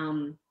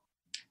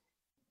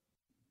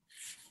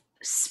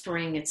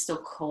spring, it's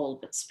still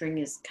cold, but spring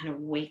is kind of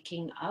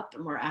waking up,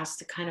 and we're asked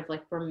to kind of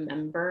like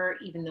remember,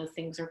 even though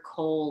things are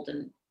cold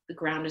and the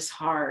ground is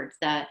hard,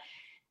 that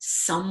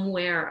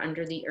somewhere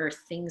under the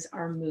earth, things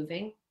are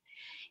moving.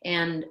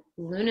 And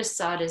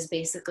Lughnasadh is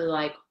basically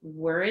like,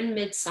 we're in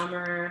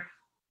midsummer,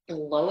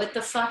 blow it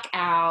the fuck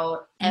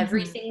out.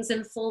 Everything's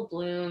in full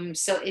bloom.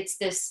 So it's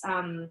this,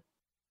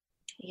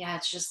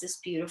 it's just this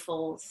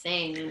beautiful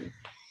thing. And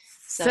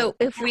so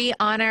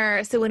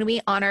when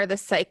we honor the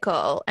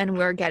cycle and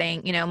we're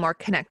getting, more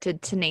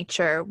connected to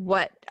nature,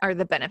 what are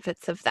the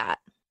benefits of that?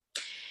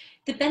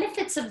 The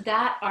benefits of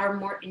that are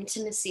more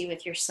intimacy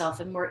with yourself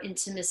and more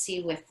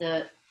intimacy with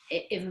the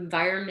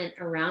environment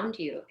around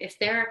you. If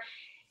there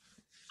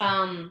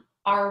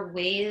are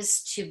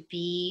ways to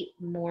be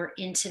more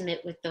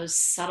intimate with those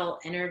subtle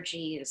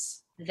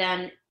energies,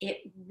 then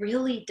it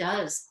really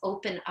does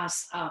open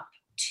us up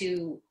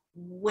to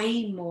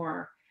way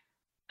more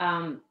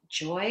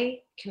joy,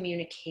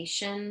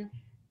 communication,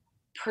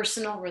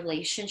 personal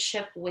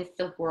relationship with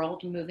the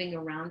world moving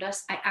around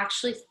us. I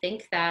actually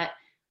think that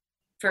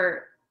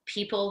for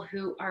people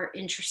who are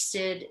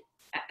interested,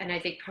 and I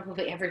think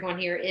probably everyone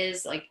here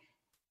is, like,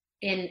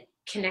 in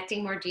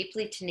connecting more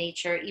deeply to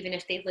nature, even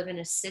if they live in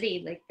a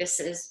city, like, this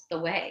is the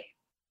way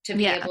to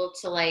be able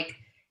to, like,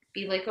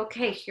 be like,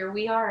 okay, here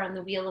we are on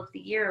the wheel of the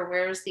year.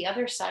 Where's the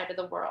other side of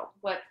the world?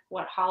 What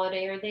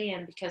holiday are they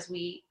in? Because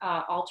we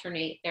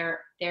alternate.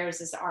 Theirs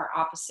is our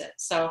opposite.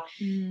 So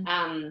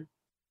I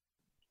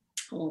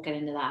won't get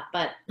into that,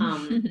 but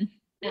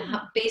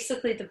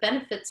basically the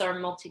benefits are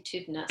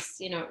multitudinous.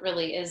 It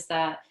really is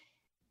that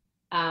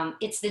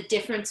it's the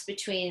difference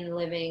between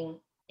living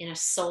in a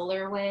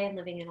solar way and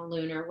living in a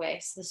lunar way.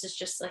 So this is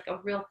just like a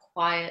real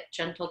quiet,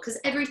 gentle, because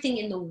everything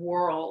in the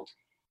world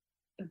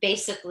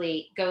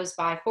basically goes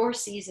by 4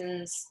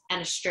 seasons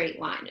and a straight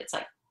line. It's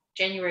like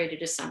January to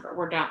December,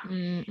 we're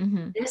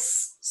done.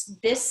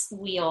 This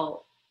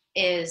wheel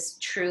is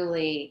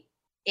truly,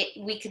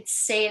 we could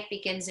say it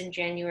begins in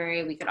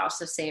January. We could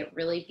also say it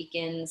really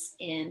begins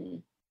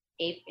in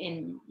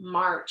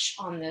March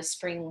on the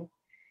spring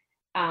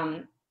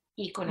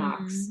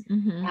equinox.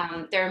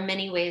 There are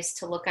many ways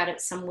to look at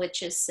it. Some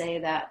witches say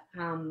that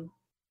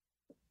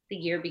the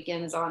year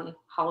begins on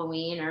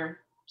Halloween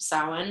or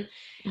Samhain.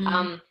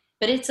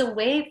 But it's a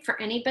way for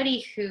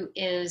anybody who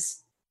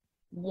is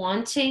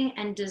wanting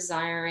and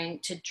desiring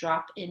to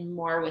drop in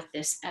more with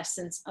this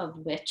essence of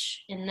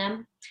witch in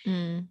them.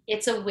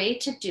 It's a way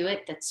to do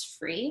it that's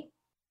free,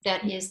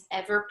 that is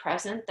ever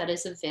present, that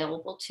is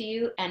available to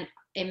you. And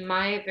in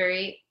my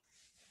very,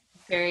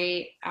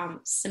 very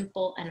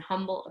simple and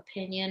humble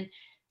opinion,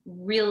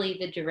 really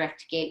the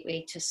direct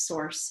gateway to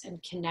source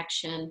and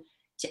connection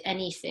to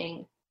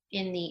anything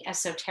in the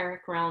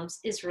esoteric realms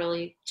is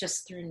really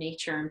just through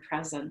nature and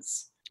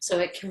presence. So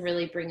it can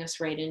really bring us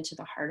right into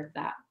the heart of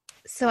that.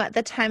 So at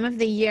the time of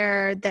the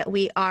year that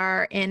we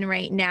are in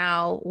right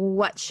now,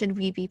 what should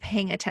we be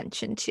paying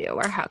attention to,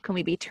 or how can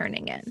we be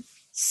turning in?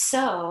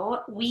 So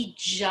we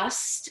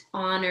just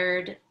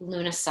honored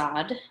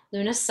Lughnasadh.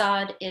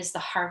 Lughnasadh is the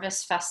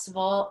harvest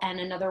festival, and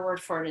another word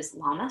for it is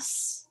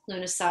Lammas.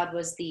 Lughnasadh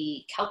was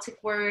the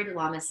Celtic word.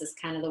 Lammas is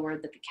kind of the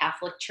word that the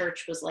Catholic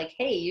Church was like,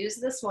 hey,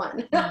 use this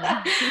one.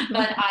 But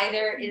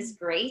either is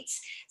great.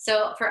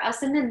 So for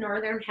us in the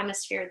Northern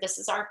Hemisphere, this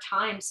is our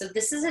time. So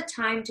this is a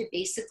time to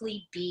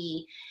basically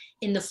be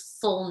in the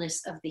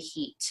fullness of the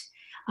heat.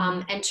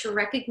 And to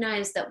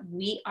recognize that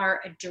we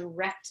are a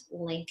direct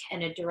link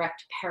and a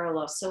direct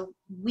parallel. So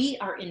we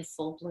are in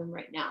full bloom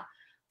right now.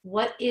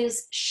 What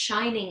is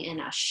shining in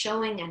us,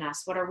 showing in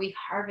us? What are we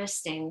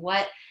harvesting?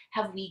 What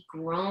have we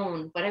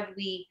grown? What have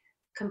we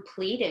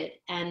completed?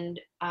 And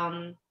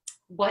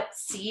what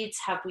seeds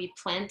have we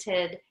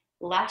planted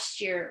last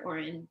year or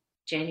in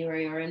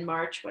January or in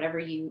March, whatever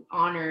you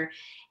honor?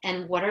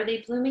 And what are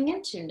they blooming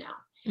into now?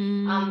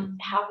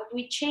 How have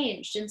we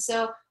changed? And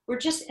so we're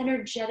just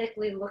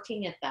energetically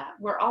looking at that.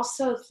 We're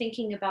also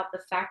thinking about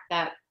the fact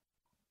that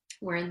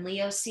we're in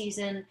Leo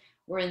season.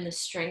 We're in the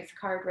Strength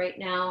card right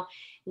now.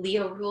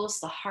 Leo rules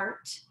the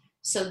heart.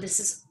 So this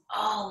is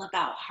all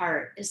about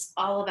heart. It's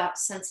all about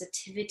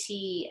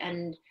sensitivity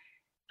and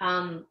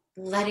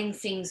letting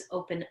things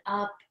open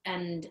up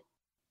and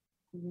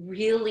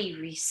really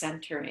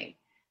recentering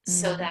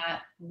so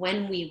that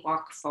when we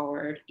walk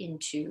forward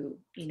into,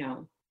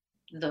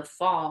 the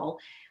fall,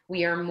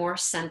 we are more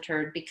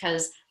centered,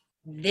 because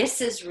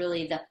this is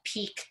really the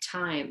peak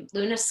time.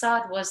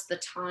 Lughnasadh was the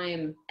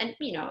time, and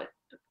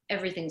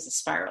everything's a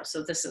spiral.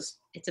 So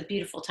it's a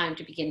beautiful time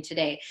to begin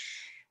today.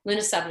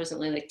 Lughnasadh was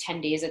only like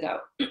 10 days ago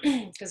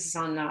because it's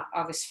on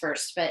August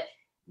 1st, but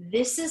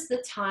this is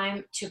the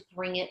time to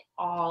bring it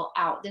all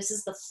out. This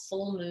is the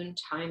full moon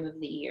time of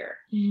the year.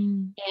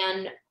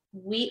 And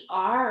we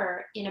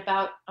are in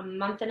about a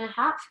month and a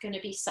half going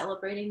to be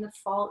celebrating the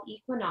fall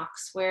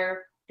equinox,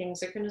 where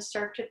things are going to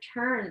start to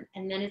turn,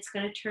 and then it's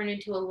going to turn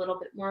into a little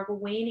bit more of a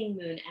waning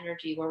moon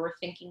energy, where we're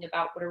thinking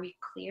about what are we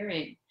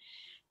clearing,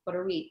 what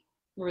are we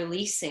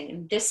releasing.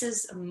 And this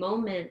is a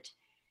moment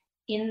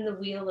in the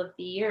wheel of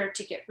the year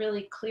to get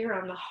really clear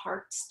on the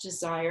heart's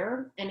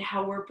desire and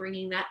how we're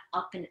bringing that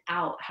up and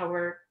out, how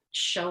we're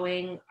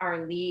showing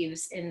our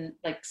leaves in,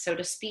 like, so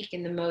to speak,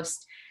 in the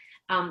most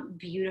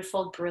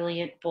beautiful,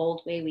 brilliant,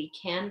 bold way we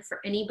can. For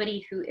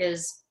anybody who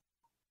is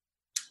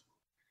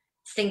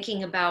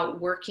thinking about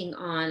working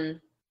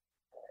on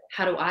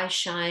how do I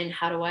shine,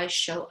 how do I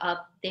show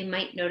up, they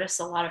might notice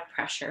a lot of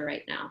pressure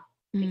right now.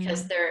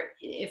 Because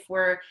if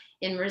we're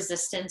in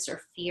resistance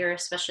or fear,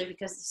 especially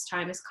because this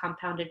time is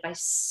compounded by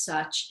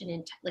such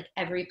an like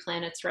every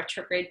planet's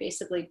retrograde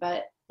basically,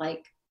 but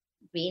like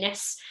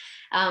Venus.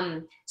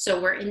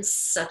 So we're in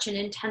such an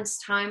intense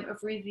time of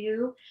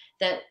review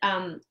that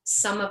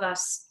some of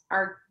us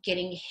are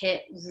getting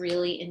hit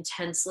really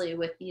intensely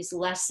with these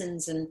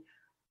lessons and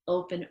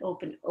open,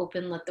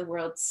 let the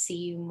world see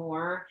you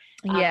more.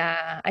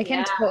 I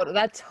can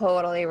that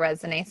totally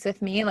resonates with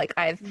me. Like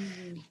I've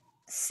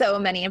so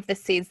many of the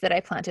seeds that I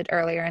planted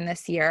earlier in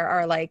this year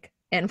are like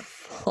in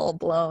full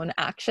blown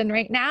action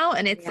right now.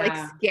 And it's like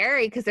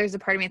scary because there's a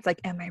part of me, it's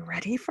like, am I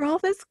ready for all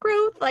this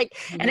growth? Like,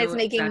 and it's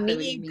making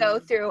me go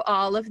through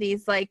all of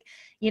these, like,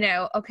 you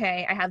know,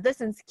 okay, I have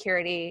this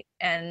insecurity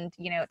and,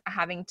 you know,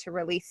 having to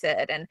release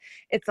it. And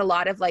it's a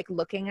lot of like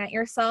looking at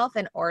yourself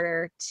in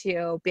order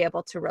to be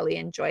able to really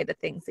enjoy the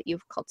things that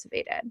you've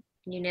cultivated.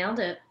 You nailed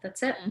it.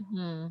 That's it.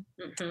 Oh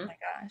my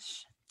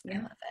gosh. Yeah.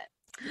 I love it.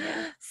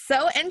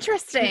 So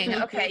interesting.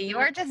 Okay, you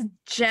are just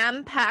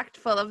jam-packed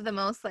full of the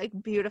most like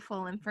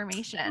beautiful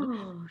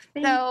information.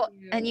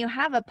 And you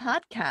have a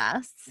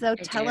podcast. So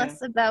tell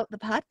us about the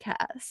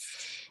podcast.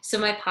 So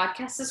my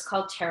podcast is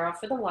called Tarot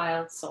for the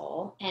Wild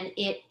Soul, and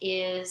it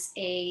is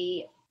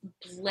a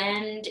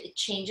blend. It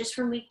changes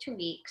from week to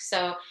week.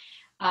 So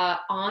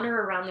on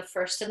or around the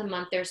first of the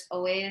month, there's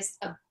always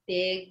a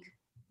big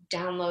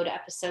download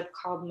episode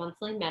called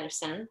Monthly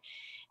Medicine.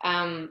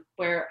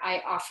 Where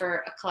I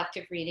offer a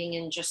collective reading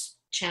and just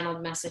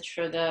channeled message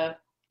for the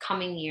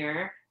coming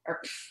year or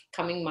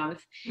coming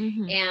month.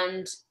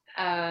 And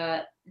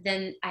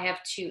then I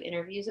have 2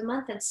 interviews a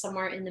month, and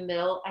somewhere in the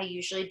middle, I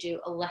usually do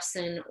a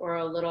lesson or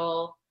a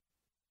little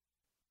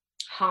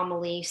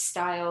homily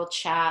style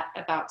chat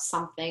about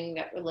something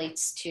that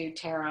relates to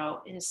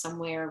tarot in some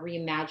way, or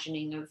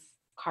reimagining of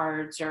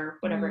cards or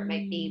whatever it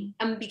might be.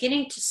 I'm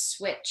beginning to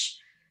switch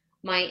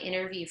my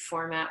interview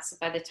format. So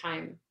by the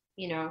time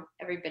you know,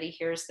 everybody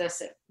hears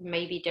this, it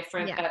may be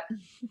different, but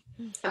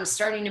I'm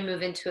starting to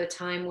move into a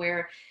time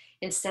where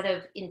instead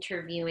of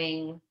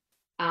interviewing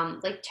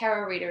like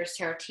tarot readers,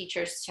 tarot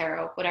teachers,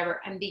 tarot,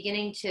 whatever, I'm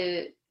beginning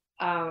to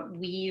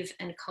weave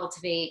and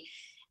cultivate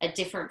a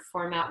different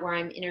format where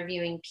I'm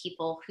interviewing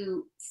people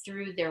who,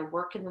 through their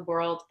work in the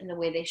world and the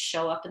way they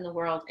show up in the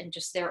world and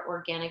just their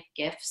organic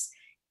gifts,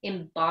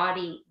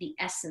 embody the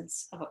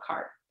essence of a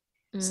card.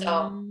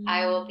 So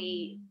I will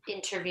be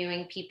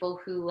interviewing people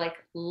who like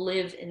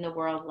live in the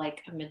world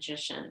like a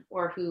magician,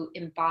 or who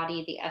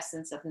embody the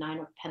essence of 9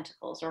 of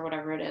Pentacles or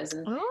whatever it is.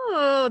 And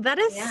oh, that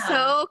is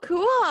so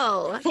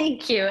cool.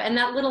 Thank you. And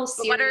that little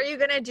series. What are you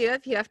going to do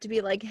if you have to be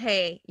like,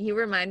 hey, you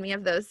remind me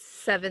of those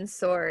 7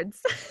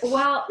 swords?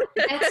 Well,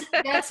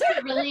 that's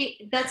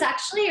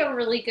actually a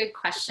really good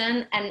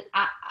question. And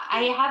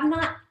I have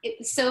not.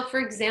 So for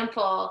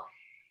example,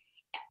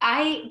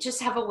 I just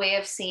have a way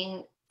of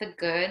seeing the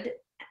good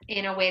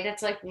in a way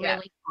that's like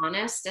really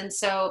honest. And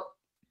so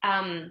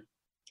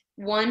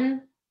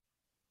one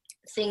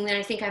thing that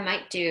I think I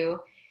might do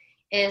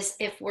is,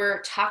 if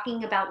we're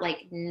talking about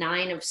like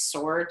 9 of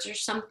Swords or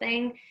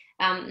something,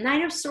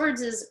 9 of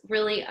Swords is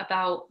really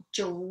about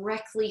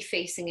directly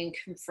facing and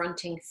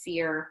confronting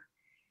fear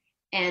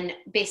and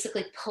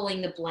basically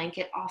pulling the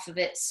blanket off of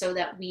it so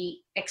that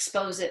we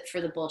expose it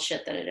for the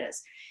bullshit that it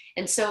is.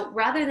 And so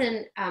rather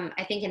than,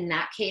 I think in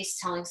that case,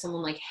 telling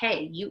someone like,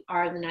 hey, you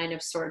are the 9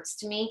 of Swords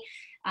to me,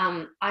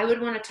 I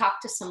would want to talk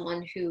to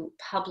someone who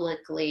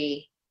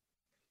publicly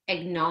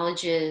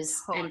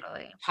acknowledges and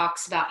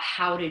talks about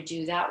how to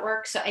do that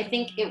work. So I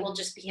think it will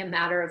just be a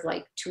matter of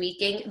like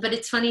tweaking. But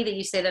it's funny that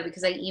you say that,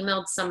 because I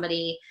emailed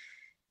somebody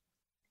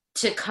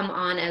to come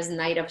on as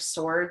Knight of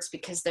Swords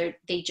because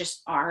they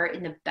just are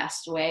in the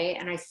best way.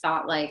 And I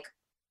thought like,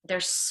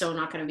 they're so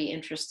not going to be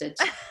interested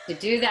to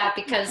do that,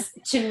 because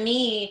to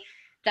me,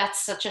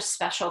 that's such a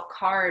special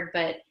card.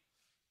 But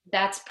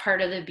that's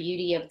part of the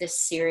beauty of this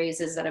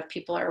series, is that if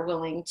people are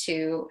willing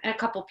to, and a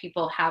couple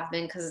people have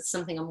been, because it's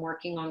something I'm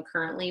working on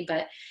currently,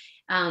 but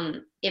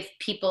if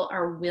people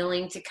are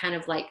willing to kind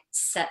of like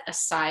set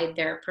aside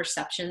their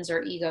perceptions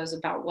or egos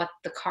about what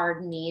the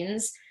card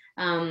means,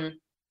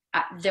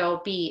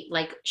 they'll be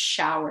like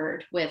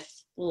showered with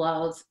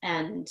love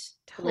and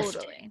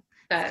lifting.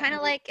 It's kind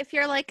of like if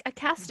you're like a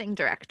casting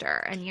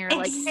director and you're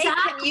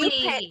exactly. like,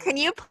 hey, can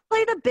you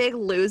play the big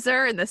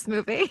loser in this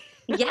movie?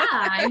 Yeah,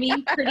 I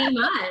mean, pretty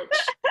much.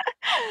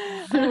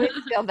 I always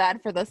feel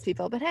bad for those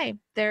people, but hey,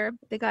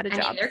 they got a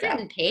job. They're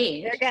getting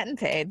paid. They're getting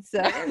paid.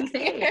 So.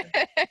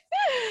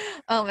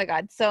 Oh my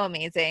God, so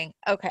amazing.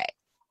 Okay,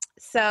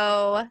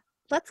 so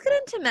let's get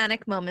into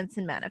manic moments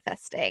in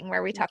manifesting,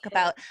 where we talk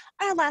about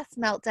our last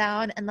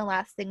meltdown and the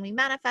last thing we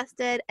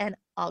manifested, and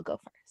I'll go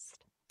first.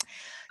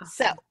 Okay.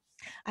 So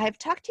I've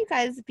talked to you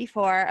guys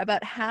before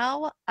about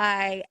how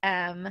I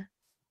am,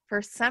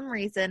 for some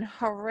reason,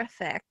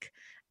 horrific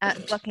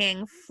at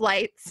booking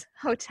flights,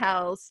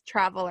 hotels,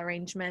 travel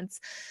arrangements.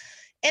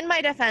 In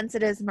my defense,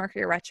 it is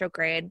Mercury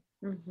retrograde.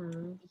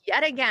 Mm-hmm.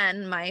 Yet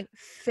again, my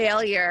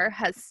failure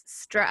has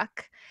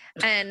struck,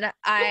 and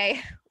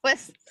I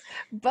was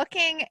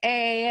booking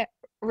a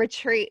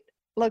retreat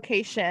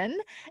location,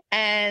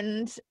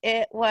 and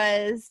it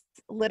was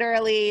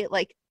literally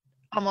like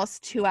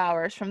almost 2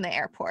 hours from the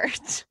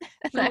airport.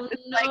 And I was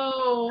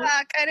like,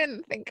 fuck, I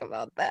didn't think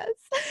about this.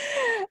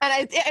 And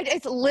I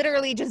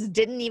literally just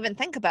didn't even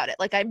think about it.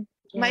 Like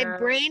my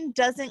brain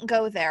doesn't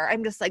go there.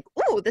 I'm just like,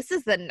 ooh, this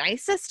is the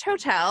nicest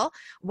hotel.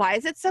 Why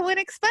is it so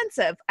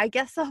inexpensive? I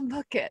guess I'll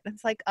book it.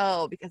 It's like,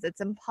 oh, because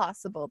it's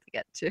impossible to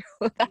get to.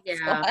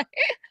 That's why.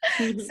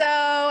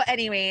 So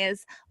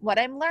anyways, what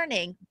I'm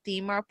learning,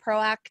 be more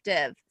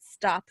proactive,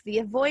 stop the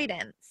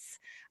avoidance.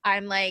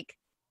 I'm like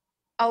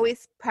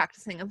always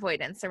practicing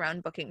avoidance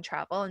around booking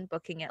travel and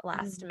booking it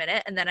last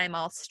minute. And then I'm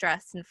all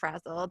stressed and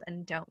frazzled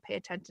and don't pay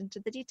attention to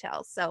the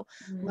details. So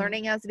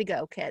learning as we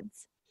go,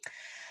 kids.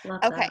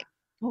 Love okay. that.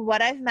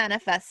 What I've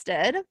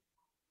manifested,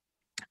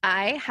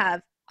 I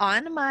have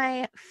on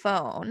my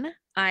phone,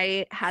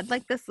 I had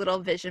like this little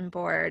vision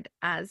board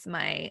as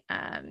my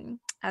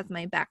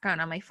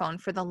background on my phone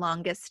for the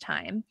longest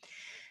time.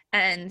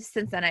 And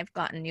since then I've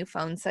gotten a new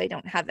phone, so I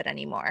don't have it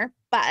anymore.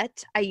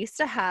 But I used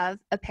to have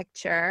a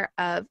picture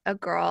of a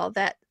girl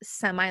that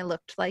semi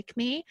looked like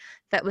me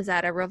that was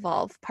at a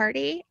Revolve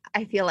party.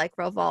 I feel like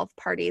Revolve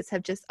parties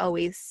have just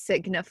always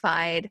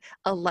signified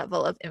a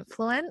level of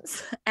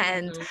influence.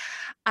 And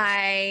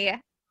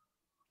I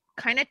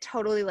kind of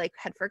totally like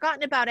had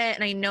forgotten about it.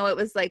 And I know it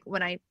was like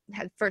when I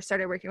had first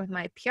started working with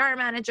my PR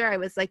manager, I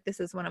was like, this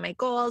is one of my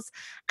goals.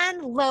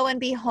 And lo and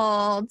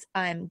behold,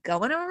 I'm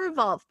going to a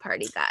Revolve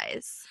party,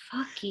 guys.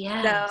 Fuck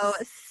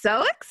yes.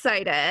 So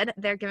excited.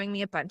 They're giving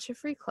me a bunch of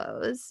free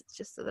clothes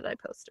just so that I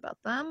post about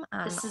them.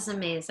 This is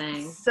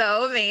amazing.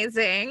 So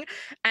amazing.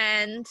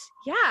 And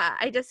yeah,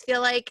 I just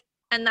feel like,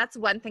 and that's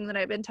one thing that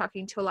I've been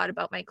talking to a lot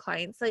about my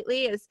clients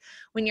lately is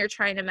when you're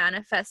trying to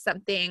manifest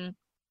something,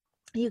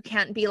 you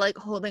can't be like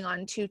holding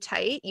on too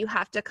tight. You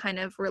have to kind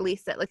of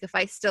release it. Like if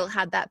I still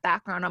had that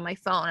background on my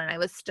phone and I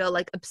was still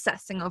like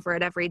obsessing over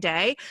it every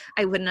day,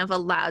 I wouldn't have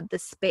allowed the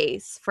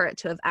space for it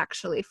to have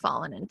actually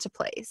fallen into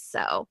place.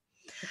 So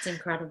it's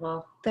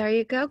incredible. There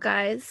you go,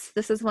 guys.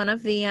 This is one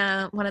of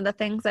the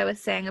things I was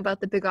saying about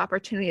the big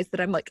opportunities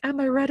that I'm like, am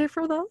I ready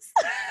for this?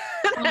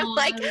 I'm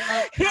like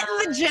hitting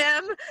the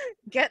gym,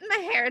 getting my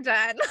hair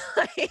done.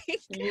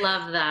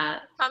 Love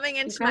that. Coming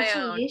into my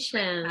own.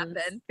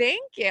 Happen.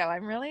 Thank you.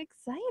 I'm really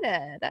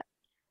excited.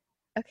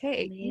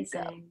 Okay,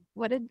 amazing.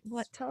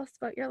 Tell us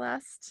about your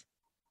last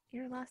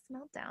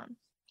meltdown.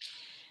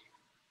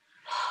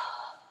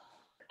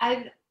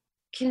 I've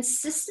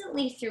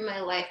consistently through my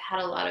life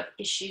had a lot of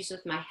issues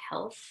with my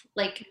health,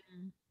 like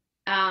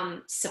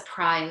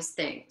surprise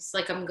things.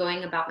 Like I'm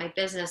going about my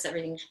business,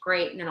 everything's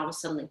great, and then all of a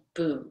sudden, like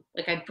boom,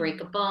 like I break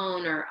a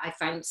bone or I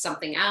find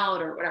something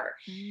out or whatever.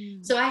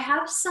 So I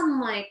have some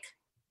like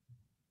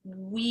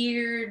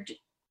weird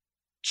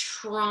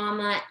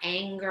trauma,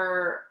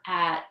 anger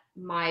at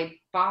my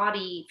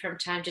body from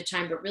time to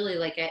time, but really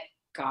like at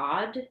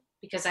God,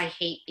 because I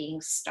hate being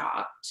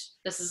stopped.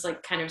 This is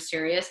like kind of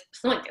serious,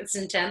 like it's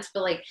intense,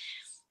 but like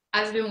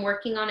I've been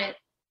working on it.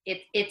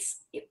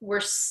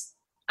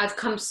 I've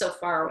come so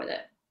far with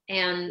it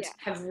and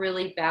have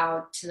really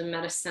bowed to the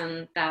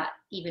medicine that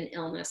even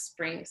illness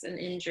brings and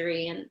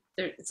injury. And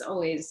it's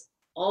always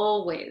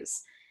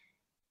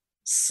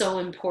so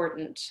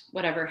important,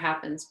 whatever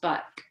happens.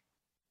 But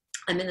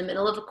I'm in the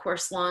middle of a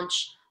course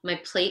launch. My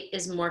plate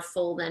is more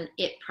full than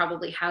it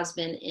probably has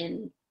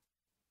been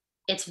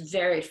it's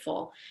very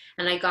full.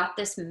 And I got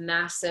this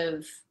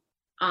massive,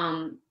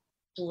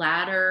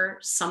 bladder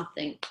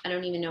something. I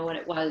don't even know what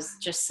it was.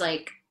 Just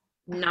like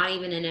not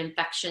even an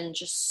infection,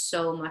 just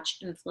so much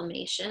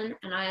inflammation.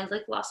 And I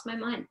like lost my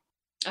mind.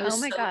 Oh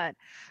my God.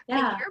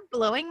 Yeah. You're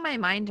blowing my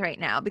mind right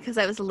now because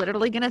I was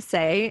literally going to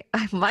say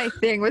my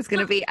thing was going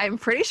to be, I'm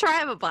pretty sure I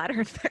have a bladder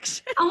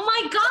infection. Oh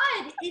my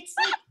God. It's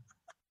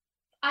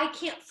like,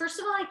 first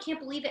of all, I can't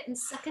believe it. And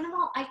second of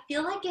all, I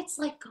feel like it's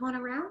like going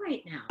around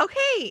right now.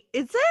 Okay.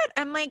 Is it?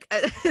 I'm like,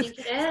 I think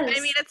it is. I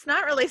mean, it's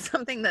not really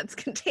something that's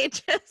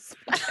contagious.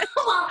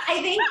 Well, I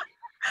think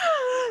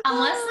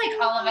unless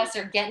like all of us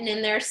are getting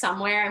in there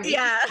somewhere. And we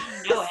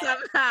know it.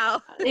 Somehow.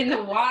 In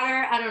the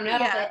water. I don't know.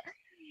 Yeah. But,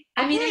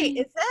 I mean,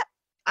 is it?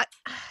 I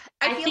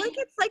feel like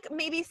it's like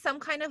maybe some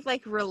kind of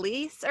like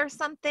release or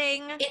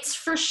something. It's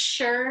for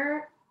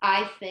sure,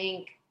 I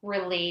think,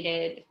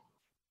 related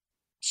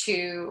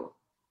to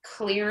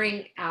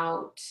clearing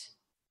out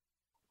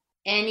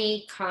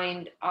any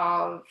kind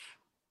of,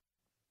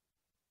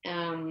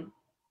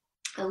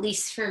 at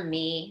least for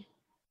me,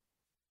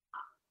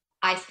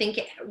 I think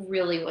it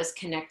really was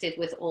connected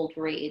with old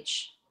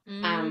rage.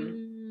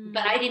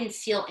 But I didn't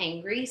feel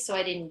angry, so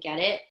I didn't get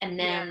it. And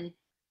then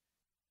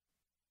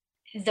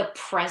the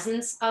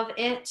presence of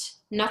it,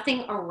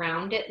 nothing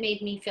around it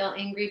made me feel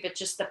angry, but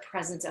just the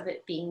presence of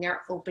it being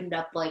there opened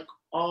up like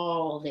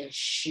all this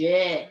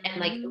shit and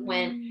like it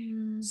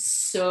went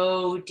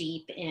so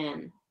deep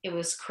in. it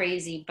was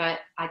crazy, but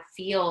I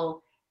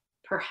feel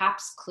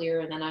perhaps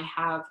clearer than I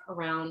have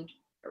around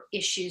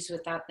issues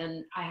with that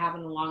than I have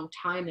in a long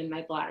time, and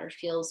my bladder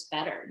feels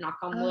better, knock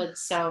on wood.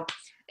 So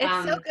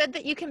it's so good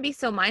that you can be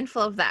so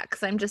mindful of that,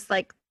 because I'm just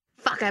like,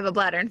 fuck, I have a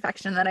bladder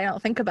infection, that I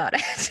don't think about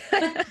it.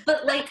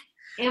 but like,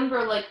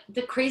 Amber, like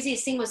the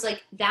craziest thing was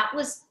like, that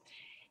was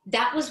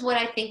what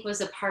I think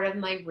was a part of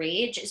my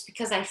rage, is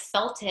because I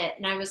felt it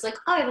and I was like,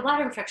 oh, I have a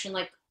bladder infection.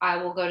 Like, I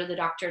will go to the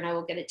doctor and I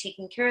will get it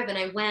taken care of. And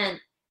I went,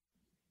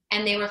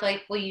 and they were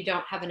like, well, you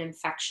don't have an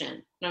infection.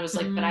 And I was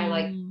like, but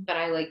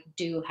I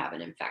do have an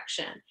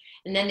infection.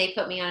 And then they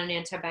put me on an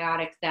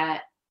antibiotic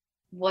that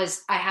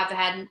was,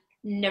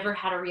 never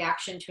had a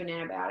reaction to an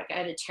antibiotic. I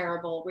had a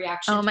terrible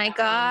reaction. Oh my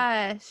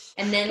gosh.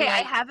 And then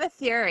I have a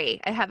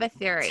theory.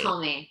 Tell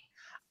me.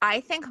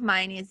 I think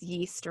mine is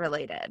yeast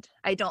related.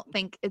 I don't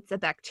think it's a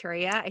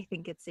bacteria. I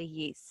think it's a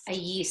yeast.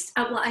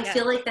 Well, I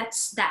feel like that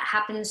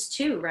happens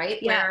too,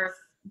 right? Yeah.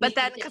 But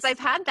then, because I've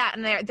had that,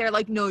 and they're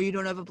like, no, you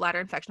don't have a bladder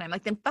infection. I'm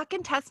like, then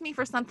fucking test me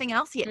for something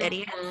else, you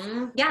idiot.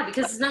 Yeah,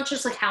 because it's not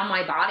just like how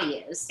my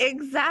body is.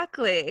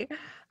 Exactly.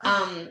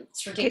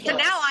 It's ridiculous. Okay, so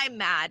now I'm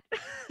mad.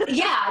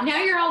 Yeah,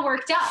 now you're all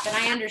worked up, and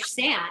I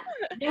understand.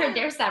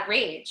 There's that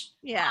rage.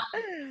 Yeah.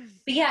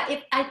 But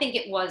yeah, I think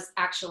it was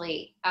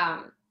actually,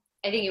 I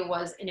think it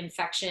was an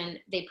infection.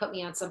 They put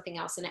me on something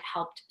else, and it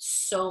helped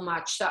so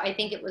much. So I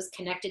think it was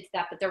connected to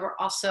that, but there were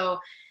also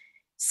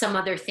some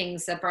other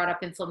things that brought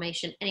up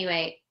inflammation.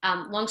 Anyway,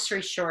 long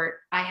story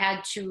short, I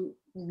had to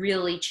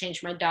really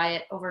change my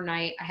diet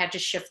overnight. I had to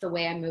shift the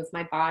way I move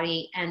my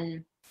body.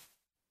 And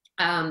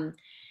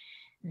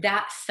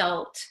that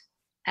felt,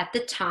 at the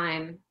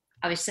time,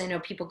 obviously I know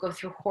people go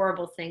through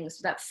horrible things,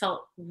 that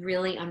felt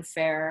really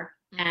unfair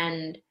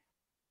and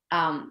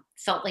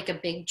felt like a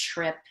big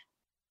trip.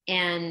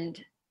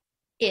 And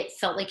it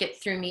felt like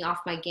it threw me off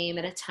my game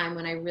at a time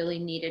when I really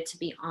needed to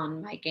be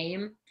on my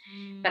game.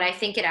 But I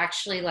think it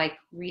actually like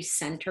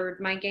recentered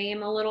my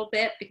game a little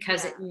bit,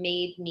 because it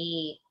made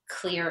me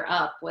clear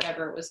up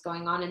whatever was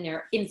going on in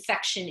there,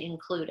 infection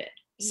included.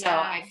 So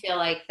I feel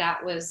like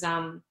that was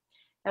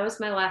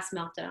my last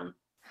meltdown.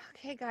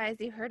 Okay, guys,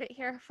 you heard it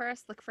here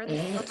first. Look for the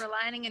silver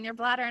lining in your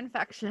bladder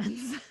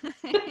infections.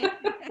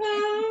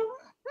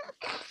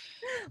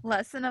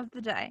 Lesson of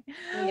the day.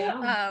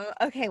 Yeah.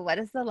 Okay, what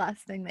is the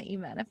last thing that you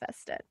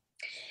manifested?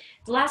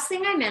 The last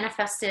thing I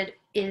manifested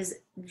is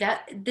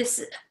that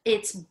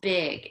it's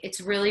big. It's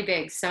really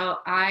big. So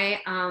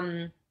I,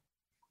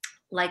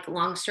 like,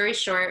 long story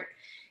short,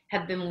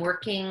 have been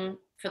working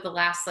for the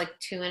last like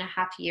 2.5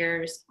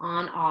 years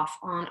on off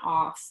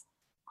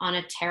on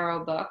a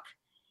tarot book.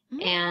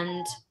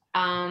 And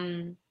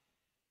I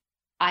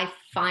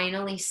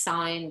finally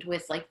signed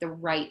with like the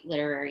right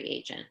literary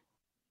agent.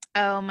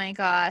 Oh my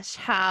gosh,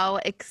 how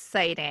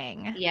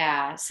exciting.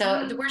 Yeah.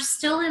 So we're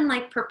still in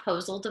like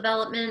proposal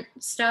development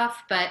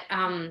stuff, but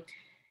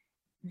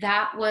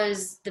that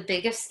was the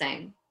biggest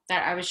thing,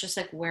 that I was just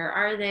like, where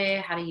are they?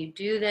 How do you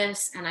do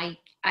this? And I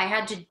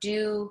had to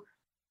do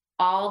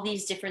all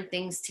these different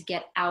things to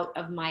get out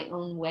of my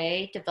own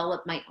way,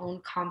 develop my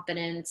own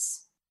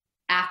confidence,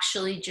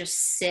 actually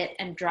just sit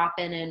and drop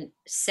in and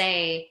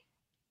say,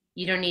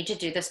 you don't need to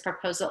do this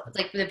proposal.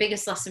 Like, the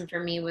biggest lesson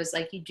for me was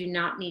like, you do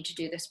not need to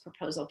do this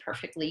proposal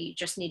perfectly. You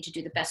just need to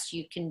do the best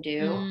you can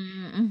do.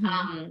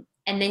 Mm-hmm.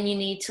 And then you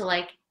need to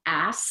like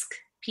ask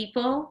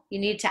people. You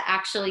need to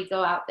actually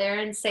go out there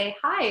and say,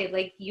 hi,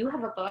 like, you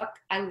have a book.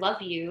 I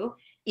love you.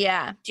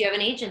 Yeah. Do you have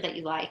an agent that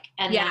you like?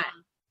 And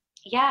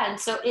and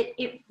so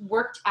it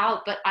worked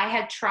out, but I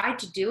had tried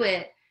to do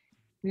it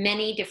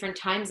many different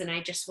times and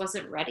I just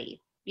wasn't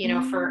ready. You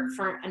know,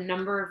 for a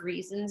number of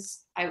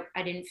reasons, I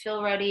didn't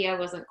feel ready. I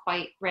wasn't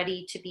quite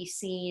ready to be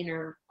seen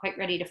or quite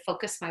ready to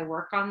focus my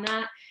work on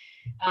that.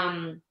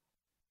 And,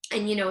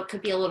 you know, it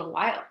could be a little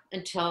while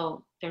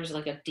until there's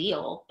like a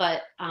deal,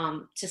 but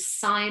to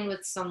sign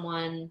with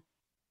someone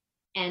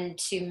and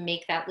to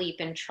make that leap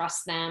and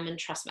trust them and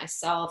trust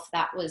myself,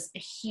 that was a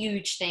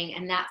huge thing.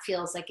 And that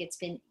feels like it's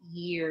been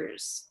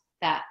years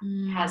that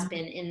has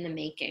been in the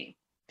making.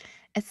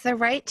 It's the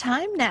right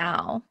time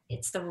now.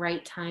 It's the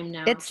right time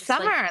now. It's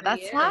summer. Like,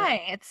 that's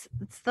why. It's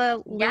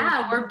the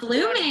we're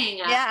blooming.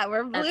 Yeah,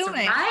 we're blooming.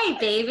 That's right,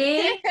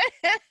 baby.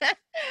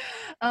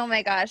 Oh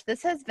my gosh,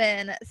 this has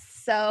been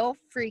so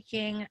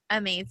freaking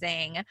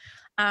amazing.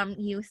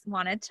 You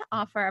wanted to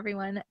offer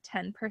everyone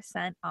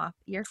 10% off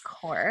your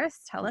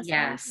course. Tell us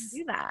how you can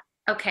do that.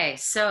 Okay,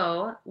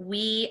 so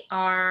I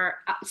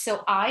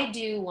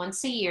do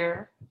once a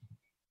year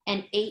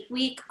an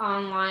 8-week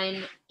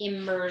online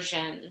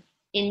immersion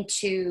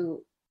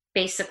into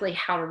basically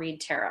how to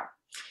read tarot.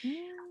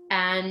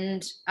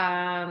 And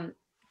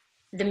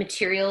the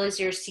material is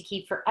yours to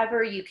keep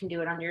forever. You can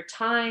do it on your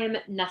time.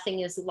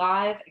 Nothing is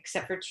live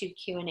except for 2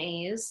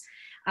 Q&As.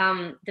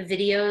 The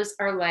videos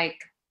are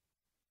like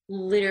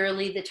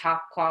literally the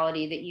top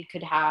quality that you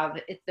could have.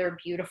 They're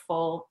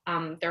beautiful.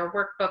 There are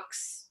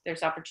workbooks.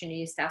 There's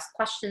opportunities to ask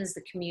questions.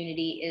 The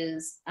community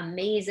is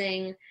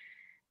amazing.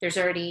 There's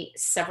already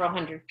several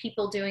hundred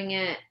people doing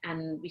it,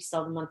 and we still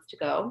have a month to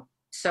go.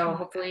 So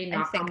hopefully,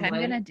 I think I'm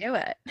going to do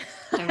it.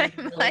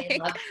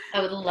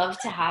 I would love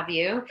to have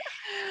you.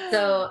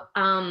 So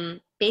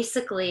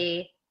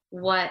basically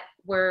what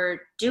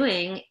we're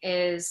doing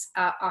is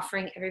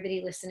offering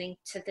everybody listening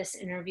to this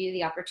interview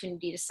the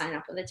opportunity to sign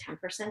up with a 10%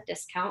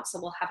 discount.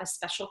 So we'll have a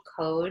special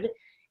code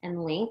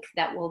and link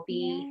that will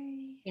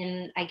be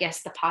in, I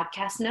guess, the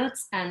podcast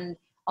notes. And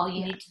all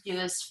you need to do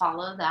is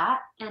follow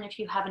that. And if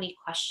you have any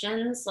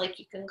questions, like,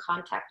 you can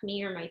contact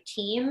me or my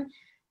team.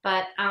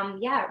 But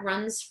it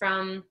runs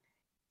from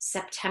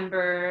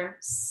September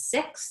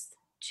 6th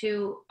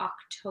to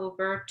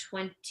October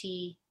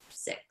 26th.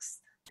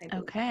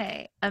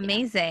 Okay.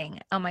 Amazing.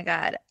 Oh my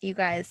God. You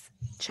guys,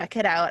 check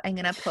it out. I'm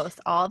going to post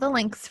all the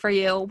links for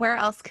you. Where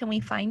else can we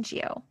find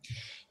you?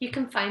 You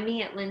can find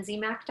me at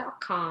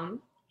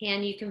lindsaymack.com.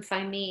 And you can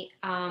find me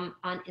on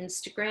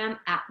Instagram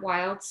at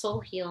Wild Soul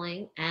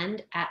Healing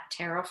and at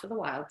Tarot for the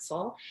Wild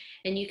Soul.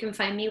 And you can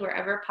find me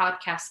wherever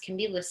podcasts can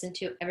be listened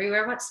to.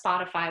 Everywhere but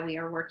Spotify. We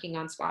are working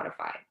on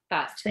Spotify.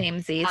 But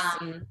samesies.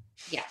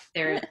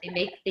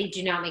 They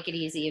do not make it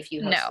easy if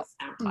you host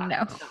SoundCloud.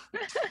 No. So.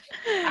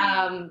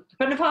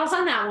 Putting a pause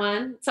on that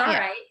one. It's all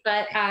right.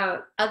 But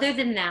other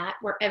than that,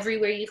 we're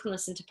everywhere you can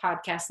listen to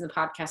podcasts, and the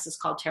podcast is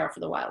called Tarot for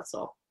the Wild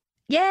Soul.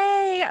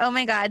 Yay. Oh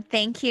my God.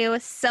 Thank you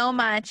so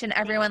much. And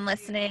everyone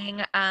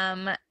listening,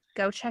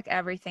 go check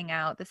everything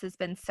out. This has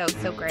been so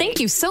great. Thank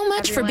you so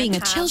much for being a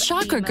chill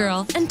chakra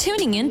girl and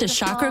tuning in to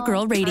Chakra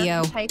Girl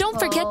Radio. Don't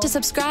forget to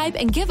subscribe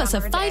and give us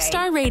a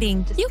 5-star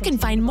rating. You can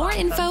find more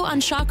info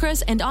on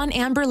chakras and on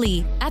Amber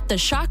Lee at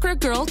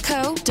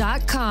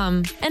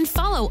thechakragirlco.com. And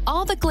follow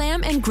all the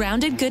glam and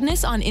grounded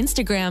goodness on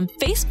Instagram,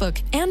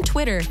 Facebook, and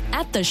Twitter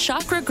at The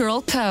Chakra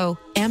Girl Co.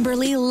 Amber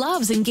Lee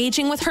loves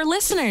engaging with her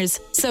listeners,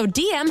 so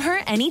DM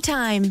her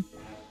anytime.